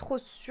suis plus trop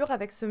sûre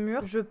avec ce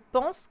mur. Je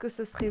pense que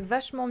ce serait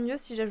vachement mieux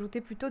si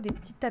j'ajoutais plutôt des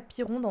petits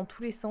tapis ronds dans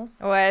tous les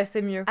sens. Ouais,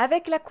 c'est mieux.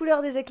 Avec la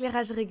couleur des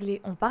éclairages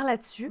réglés, on part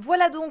là-dessus.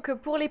 Voilà donc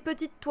pour les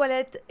petites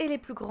toilettes et les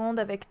plus grandes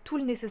avec tout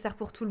le nécessaire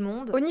pour tout le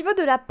monde. Au niveau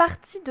de la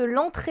partie de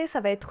l'entrée,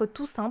 ça va être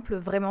tout simple,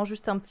 vraiment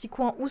juste un petit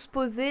coin où se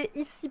poser,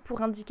 ici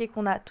pour indiquer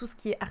qu'on a tout ce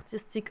qui est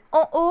artistique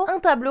en haut, un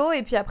tableau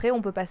et puis après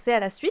on peut passer à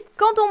la suite.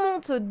 Quand on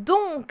monte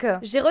donc,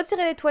 j'ai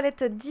retiré les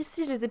toilettes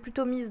d'ici, je les ai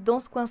plutôt mises dans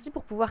ce coin-ci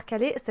pour pouvoir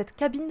caler cette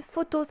cabine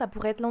photo, ça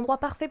pourrait être l'endroit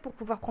parfait pour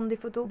pouvoir prendre des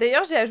photos.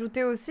 D'ailleurs j'ai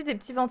ajouté aussi des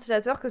petits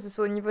ventilateurs, que ce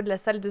soit au niveau de la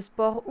salle de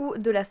sport ou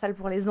de la salle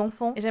pour les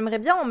enfants. Et j'aimerais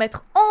bien en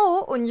mettre en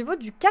haut au niveau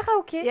du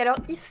karaoké. Et alors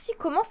ici,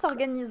 comment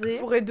s'organiser? Je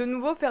pourrais de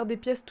nouveau faire des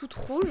pièces toutes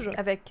rouges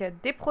avec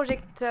des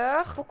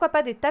projecteurs, pourquoi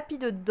pas des tapis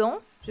de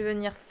danse. Je vais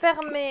venir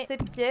fermer ces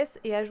pièces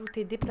et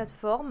ajouter des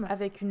plateformes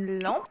avec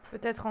une lampe,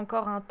 peut-être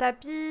encore un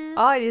tapis.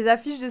 Oh, et les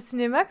affiches de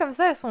cinéma comme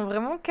ça, elles sont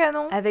vraiment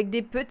canon. Avec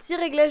des petits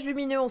réglages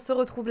lumineux, on se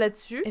retrouve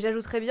là-dessus. Et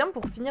j'ajouterais bien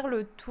pour finir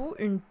le tout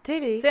une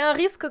télé. C'est un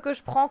risque que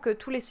je prends que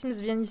tous les Sims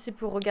viennent ici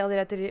pour regarder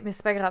la télé, mais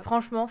c'est pas grave.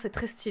 Franchement, c'est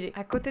très stylé.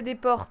 À côté des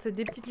portes,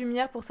 des petites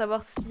lumières pour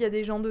savoir s'il y a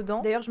des gens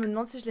dedans. D'ailleurs, je me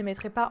demande si je les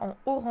mettrais pas en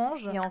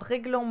orange et en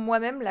réglant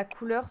moi-même la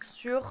couleur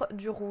sur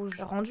du rouge.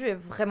 Le rendu est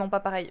vraiment pas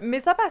pareil, mais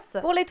ça passe.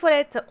 Pour les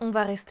toilettes, on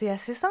va rester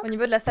assez simple. Au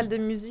niveau de la salle de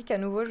musique, à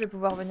nouveau, je vais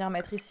pouvoir venir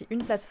mettre ici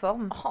une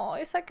plateforme. Oh,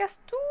 et ça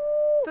casse tout!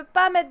 Je peux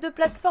pas mettre de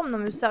plateforme. Non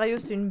mais sérieux,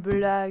 c'est une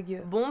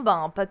blague. Bon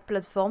ben, pas de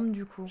plateforme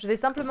du coup. Je vais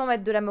simplement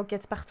mettre de la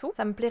moquette partout.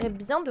 Ça me plairait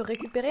bien de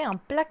récupérer un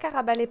placard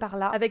à balai par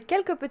là, avec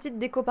quelques petites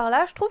décos par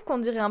là. Je trouve qu'on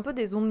dirait un peu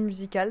des ondes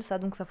musicales, ça,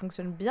 donc ça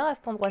fonctionne bien à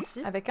cet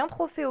endroit-ci. Avec un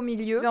trophée au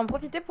milieu. Je vais en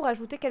profiter pour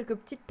ajouter quelques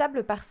petites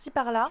tables par-ci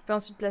par-là. Je peux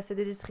ensuite placer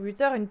des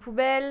distributeurs, une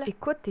poubelle. Et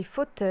côté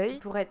fauteuil,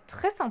 pourrait être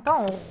très sympa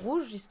en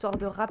rouge, histoire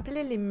de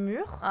rappeler les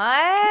murs.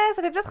 Ouais,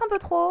 ça fait peut-être un peu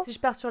trop. Si je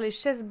pars sur les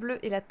chaises bleues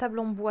et la table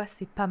en bois,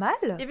 c'est pas mal.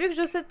 Et vu que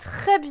je sais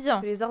très bien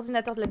que les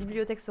ordinateurs de la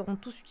bibliothèque seront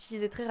tous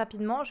utilisés très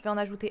rapidement, je vais en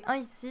ajouter un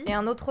ici et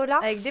un autre là,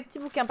 avec des petits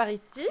bouquins par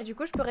ici. Et du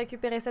coup, je peux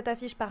récupérer cette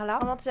affiche par là,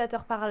 un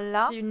ventilateur par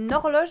là, puis une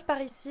horloge par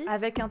ici,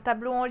 avec un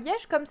tableau en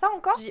liège comme ça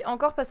encore. Je dis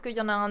encore parce qu'il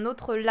y en a un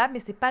autre là, mais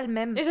c'est pas le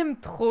même. Et j'aime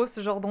trop ce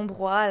genre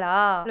d'endroit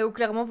là. Là où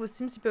clairement vos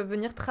Sims ils peuvent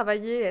venir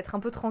travailler et être un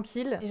peu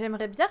tranquille. Et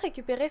j'aimerais bien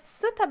récupérer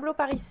ce tableau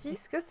par ici.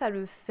 Est-ce que ça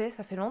le fait?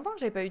 Ça fait longtemps que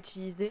j'ai pas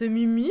utilisé. C'est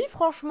mimi,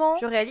 franchement.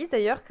 Je réalise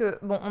d'ailleurs que,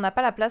 bon, on n'a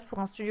pas la place pour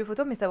un studio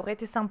photo, mais ça aurait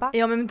été sympa.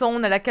 Et en même temps,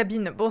 on a la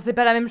cabine. Bon, c'est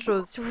pas la même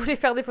chose. Si vous voulez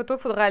faire des photos,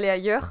 faudra aller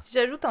ailleurs. Si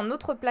j'ajoute un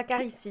autre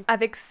placard ici,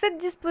 avec cette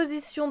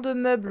disposition de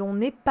meubles,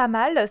 on est pas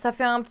mal. Ça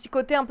fait un petit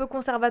côté un peu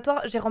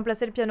conservatoire. J'ai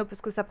remplacé le piano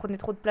parce que ça prenait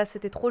trop de place,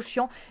 c'était trop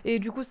chiant. Et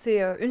du coup,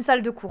 c'est une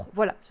salle de cours.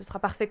 Voilà, ce sera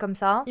parfait comme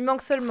ça. Il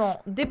manque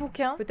seulement des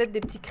bouquins, peut-être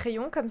des petits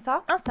crayons comme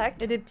ça, un sac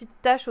et des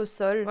petites taches au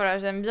sol. Voilà,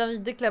 j'aime bien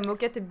l'idée que la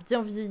moquette est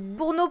bien vieillie.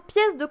 Pour nos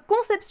pièces de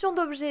conception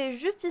d'objets,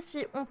 juste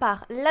ici, on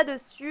part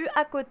là-dessus,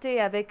 à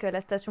côté avec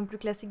la station plus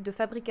classique de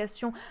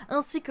fabrication,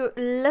 ainsi que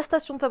la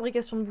station de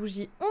fabrication de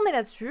bougies. On est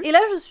là-dessus. Et là,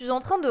 je suis en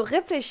train de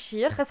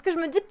réfléchir parce que je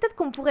me dis peut-être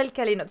qu'on pourrait le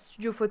caler, notre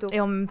studio photo. Et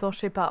en même temps, je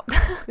sais pas.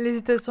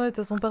 L'hésitation est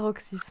à son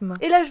paroxysme.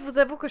 Et là, je vous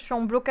avoue que je suis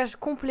en blocage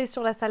complet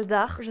sur la salle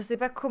d'art. Je sais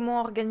pas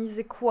comment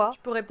organiser quoi. Je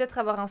pourrais peut-être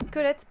avoir un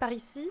squelette par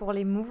ici pour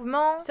les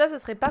mouvements. Ça, ce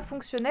serait pas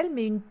fonctionnel,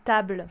 mais une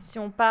table. Si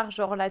on part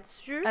genre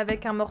là-dessus,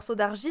 avec un morceau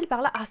d'argile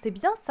par là. Ah, c'est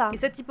bien ça. Et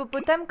cet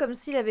hippopotame comme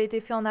s'il avait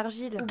été fait en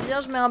argile. Ou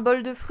bien je mets un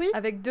bol de fruits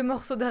avec 2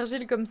 morceaux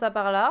d'argile comme ça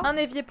par là. Un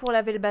évier pour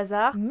laver le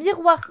bazar.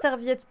 Miroir,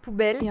 serviette,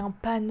 poubelle. Et un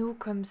panneau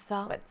comme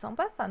ça. Ça va être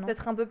sympa ça, non?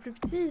 Peut-être un peu plus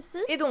petit ici.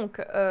 Et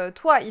donc,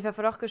 toi, il va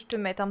falloir que je te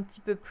mette un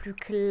petit peu plus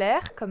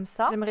clair, comme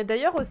ça. J'aimerais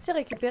d'ailleurs aussi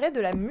récupérer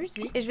de la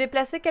musique. Et je vais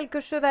placer quelques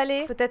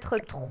chevalets, peut-être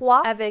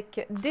 3,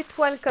 avec des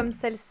toiles comme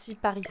celle-ci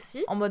par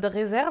ici, en mode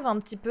réserve un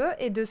petit peu.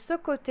 Et de ce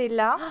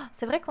côté-là, oh,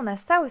 c'est vrai qu'on a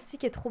ça aussi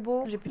qui est trop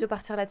beau. Je vais plutôt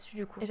partir là-dessus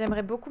du coup. Et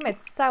j'aimerais beaucoup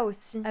mettre ça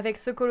aussi, avec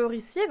ce color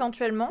ici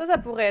éventuellement. Ça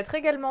pourrait être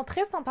également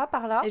très sympa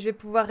par là. Et je vais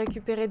pouvoir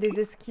récupérer des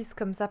esquisses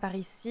comme ça par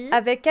ici.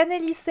 Avec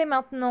Annelissé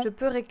maintenant, je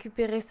peux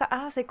récupérer ça.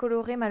 Ah, c'est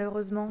coloré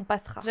malheureusement, on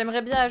passera.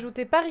 J'aimerais bien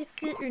ajouter par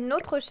ici une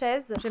autre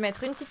chaise. Je vais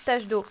mettre une petite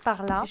tache d'eau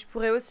par là. Et je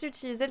pourrais aussi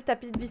utiliser le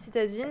tapis de vie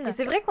citadine. Et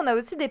c'est vrai qu'on a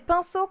aussi des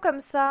pinceaux comme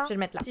ça. Je vais le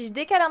mettre là. Si je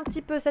décale un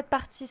petit peu cette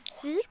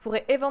partie-ci, je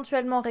pourrais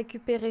éventuellement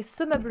récupérer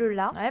ce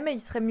meuble-là. Ouais, mais il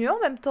serait mieux en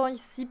même temps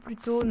ici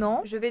plutôt,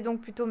 non? Je vais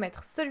donc plutôt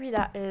mettre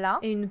celui-là là.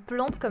 Et une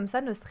plante comme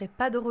ça ne serait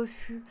pas de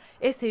refus.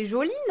 Et c'est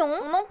joli, non?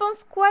 On en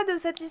pense quoi de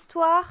cette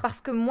histoire?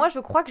 Parce que moi, je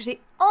crois que j'ai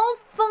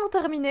enfin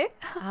terminé.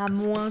 À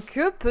moins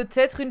que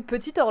peut-être une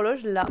petite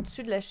horloge là,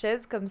 au-dessus de la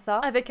chaise comme ça,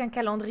 avec un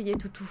calendrier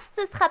toutou.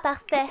 Ce sera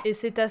parfait. Et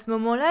c'est à ce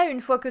moment-là,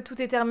 une fois que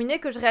tout est terminé,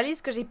 que je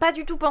réalise que j'ai pas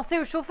du tout pensé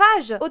au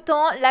chauffage.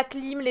 Autant la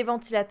clim, les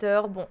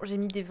ventilateurs, bon, j'ai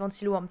mis des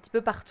ventilos un petit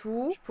peu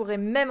partout. Je pourrais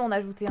même en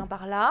ajouter un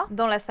par là.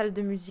 Dans la salle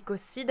de musique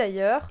aussi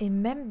d'ailleurs. Et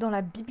même dans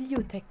la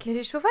bibliothèque. Mais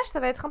les chauffages, ça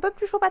va être un peu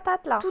plus chaud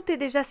patate là. Tout est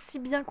déjà si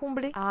bien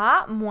comblé.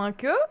 Ah, moins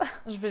que...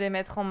 Je vais les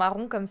mettre en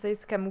marron, comme ça ils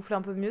se camouflent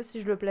un peu mieux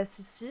si je le place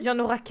ici. Il y en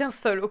aura qu'un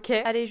seul, ok?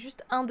 Allez,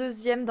 juste un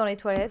deuxième dans les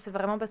toilettes. C'est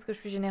vraiment parce que je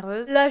suis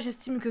généreuse. Là,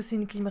 j'estime que c'est c'est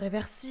une clim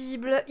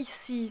réversible.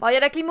 Ici, oh, il y a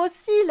la clim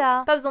aussi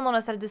là. Pas besoin dans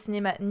la salle de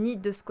cinéma ni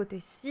de ce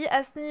côté-ci.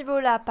 À ce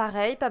niveau-là,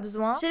 pareil, pas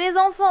besoin. Chez les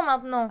enfants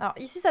maintenant. Alors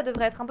ici, ça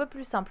devrait être un peu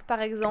plus simple.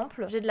 Par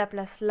exemple, j'ai de la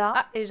place là.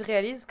 Ah, et je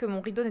réalise que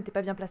mon rideau n'était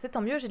pas bien placé.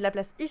 Tant mieux, j'ai de la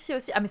place ici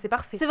aussi. Ah, mais c'est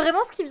parfait. C'est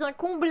vraiment ce qui vient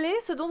combler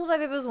ce dont on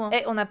avait besoin.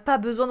 Et on n'a pas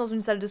besoin dans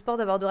une salle de sport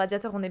d'avoir de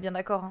radiateur, on est bien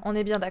d'accord. Hein. On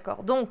est bien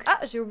d'accord. Donc, ah,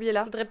 j'ai oublié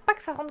là. Je voudrais pas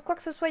que ça rende quoi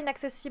que ce soit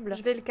inaccessible.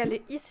 Je vais le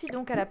caler ici,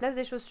 donc à la place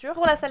des chaussures.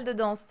 Pour la salle de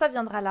danse, ça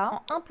viendra là,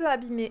 en un peu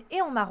abîmé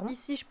et en marron.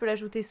 Ici, je peux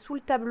l'ajouter sous le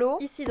tableau.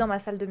 Ici, dans ma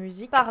salle de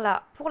musique. Par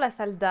là, pour la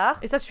salle d'art.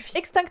 Et ça suffit.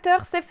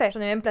 Extincteur, c'est fait.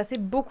 J'en ai même placé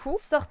beaucoup.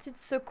 Sortie de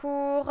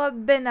secours,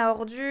 benne à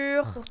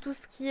ordures. Pour tout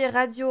ce qui est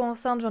radio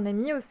enceinte, j'en ai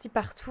mis aussi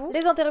partout.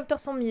 Les interrupteurs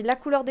sont mis, la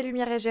couleur des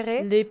lumières est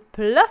gérée. Les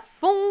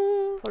plafonds,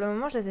 pour le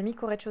moment, je les ai mis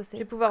qu'au rez-de-chaussée.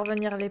 Je vais pouvoir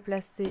venir les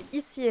placer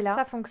ici et là.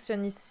 Ça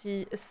fonctionne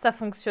ici, ça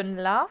fonctionne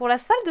là. Pour la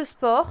salle de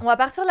sport, on va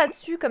partir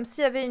là-dessus comme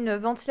s'il y avait une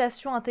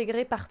ventilation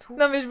intégrée partout.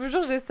 Non mais je vous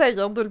jure, j'essaye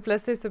hein, de le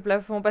placer ce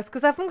plafond parce que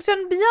ça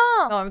fonctionne bien.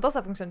 Mais en même temps,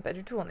 ça fonctionne pas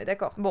du tout, on est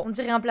d'accord. Bon, on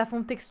dirait un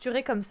plafond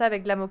texturé comme ça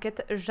avec de la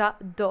moquette,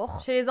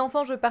 j'adore. Chez les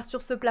enfants, je pars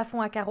sur ce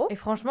plafond à carreaux. Et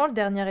franchement, le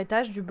dernier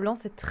étage du blanc,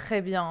 c'est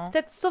très bien. Hein.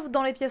 Peut-être sauf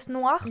dans les pièces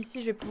noires.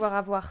 Ici, je vais pouvoir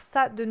avoir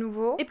ça de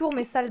nouveau. Et pour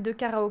mes salles de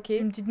karaoké,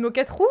 une petite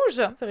moquette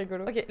rouge. C'est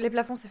rigolo. Ok, les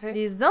plafonds, c'est fait.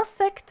 Les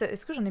insectes.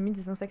 Est-ce que j'en ai mis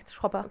des insectes? Je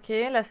crois pas. Ok,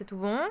 là, c'est tout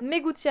bon.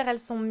 Mes gouttières, elles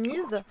sont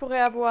mises. Je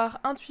pourrais avoir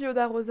un tuyau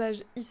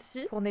d'arrosage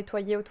ici pour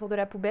nettoyer autour de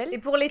la poubelle. Et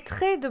pour les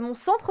traits de mon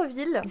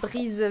centre-ville,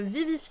 brise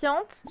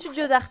vivifiante,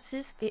 studio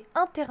d'artiste et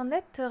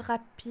internet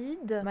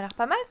rapide. Ça m'a l'air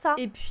pas mal ça.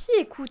 Et puis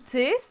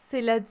écoutez,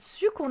 c'est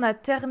là-dessus qu'on a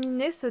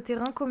terminé ce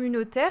terrain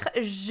communautaire.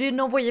 Je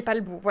n'en voyais pas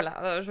le bout.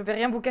 Voilà, je vais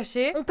rien vous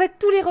cacher. On pète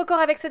tous les records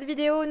avec cette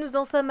vidéo. Nous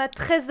en sommes à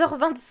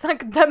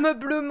 13h25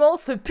 d'ameublement.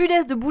 Ce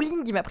punaise de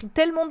bowling, il m'a pris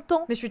tellement de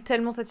temps. Mais je suis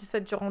tellement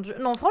satisfaite du rendu.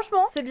 Non,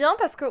 franchement, c'est bien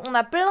parce qu'on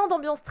a plein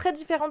d'ambiances très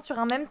différentes sur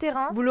un même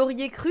terrain. Vous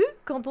l'auriez cru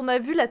quand on a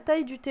vu la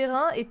taille du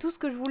terrain et tout ce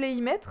que je voulais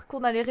y mettre,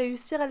 qu'on allait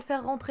réussir à le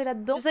faire rentrer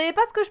là-dedans. Je savais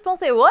pas ce que je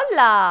pensais.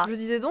 Voilà. Je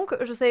disais donc,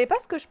 je savais pas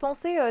ce que je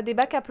pensais des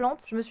bacs à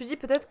plantes. Je me suis dit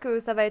peut-être que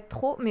ça va être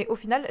trop, mais au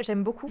final,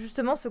 j'aime beaucoup.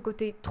 Justement, ce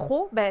côté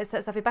trop, bah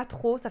ça fait pas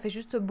trop, ça fait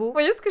juste beau. Vous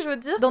voyez ce que je veux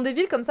dire? Dans des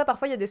villes comme ça,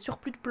 parfois, il y a des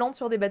surplus de plantes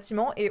sur des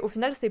bâtiments et au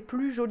final, c'est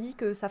plus joli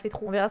que ça fait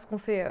trop. On verra ce qu'on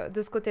fait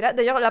de ce côté-là.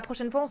 D'ailleurs, la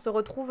prochaine fois, on se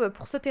retrouve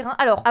pour ce terrain.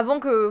 Alors, avant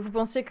que vous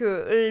pensiez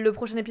que le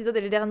prochain épisode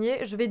est le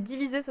dernier, je vais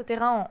diviser ce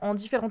terrain en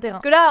différents terrains.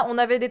 Parce que là, on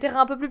avait des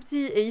terrains un peu plus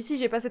petits et ici,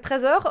 j'ai passé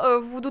 13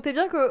 heures. Vous vous doutez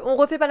bien qu'on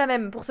refait pas la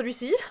même pour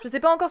celui-ci. Je sais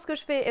pas encore ce que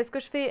je fais. Est-ce que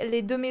je fais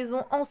les deux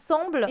maisons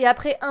ensemble et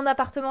après un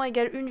appartement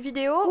égale une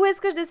vidéo? Ou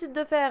est-ce que je décide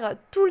de faire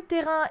tout le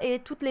terrain et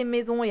toutes les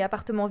maisons et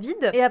appartements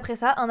vides et après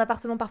ça, un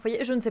appartement par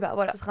foyer? Je ne sais pas.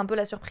 Voilà, ce sera un peu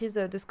la surprise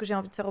de ce que j'ai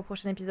envie de faire au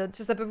prochain épisode.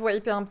 Si ça peut vous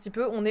hyper un petit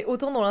peu, on est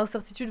autant dans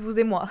l'incertitude, vous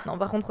et moi. Non,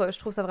 par contre, je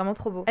trouve ça vraiment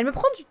trop beau. Elle me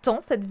prend du temps,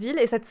 cette ville,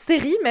 et cette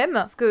série même,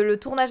 parce que le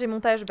tournage et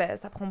montage, bah,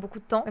 ça prend beaucoup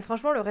de temps. Mais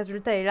franchement, le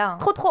résultat est là.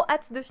 Hein. Trop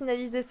hâte de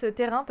finaliser ce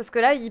terrain, parce que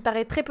là, il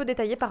paraît très peu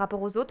détaillé par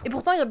rapport aux autres. Et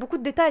pourtant, il y a beaucoup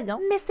de détails, hein.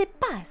 Mais c'est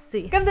pas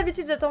assez. Comme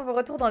d'habitude, j'attends vos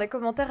retours dans les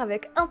commentaires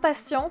avec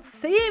impatience.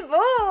 C'est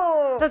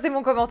beau! Ça, c'est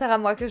mon commentaire à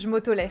moi que je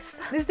m'auto-laisse.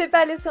 N'hésitez pas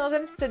à laisser un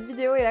j'aime si cette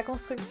vidéo et la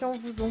construction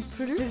vous ont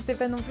plu. N'hésitez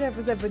pas non plus à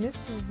vous abonner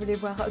si vous voulez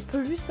voir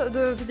plus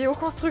de vidéos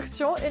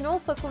construction. Et nous, on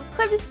se retrouve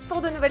très vite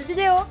pour de nouvelles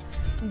vidéos.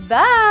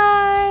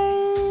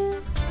 Bye!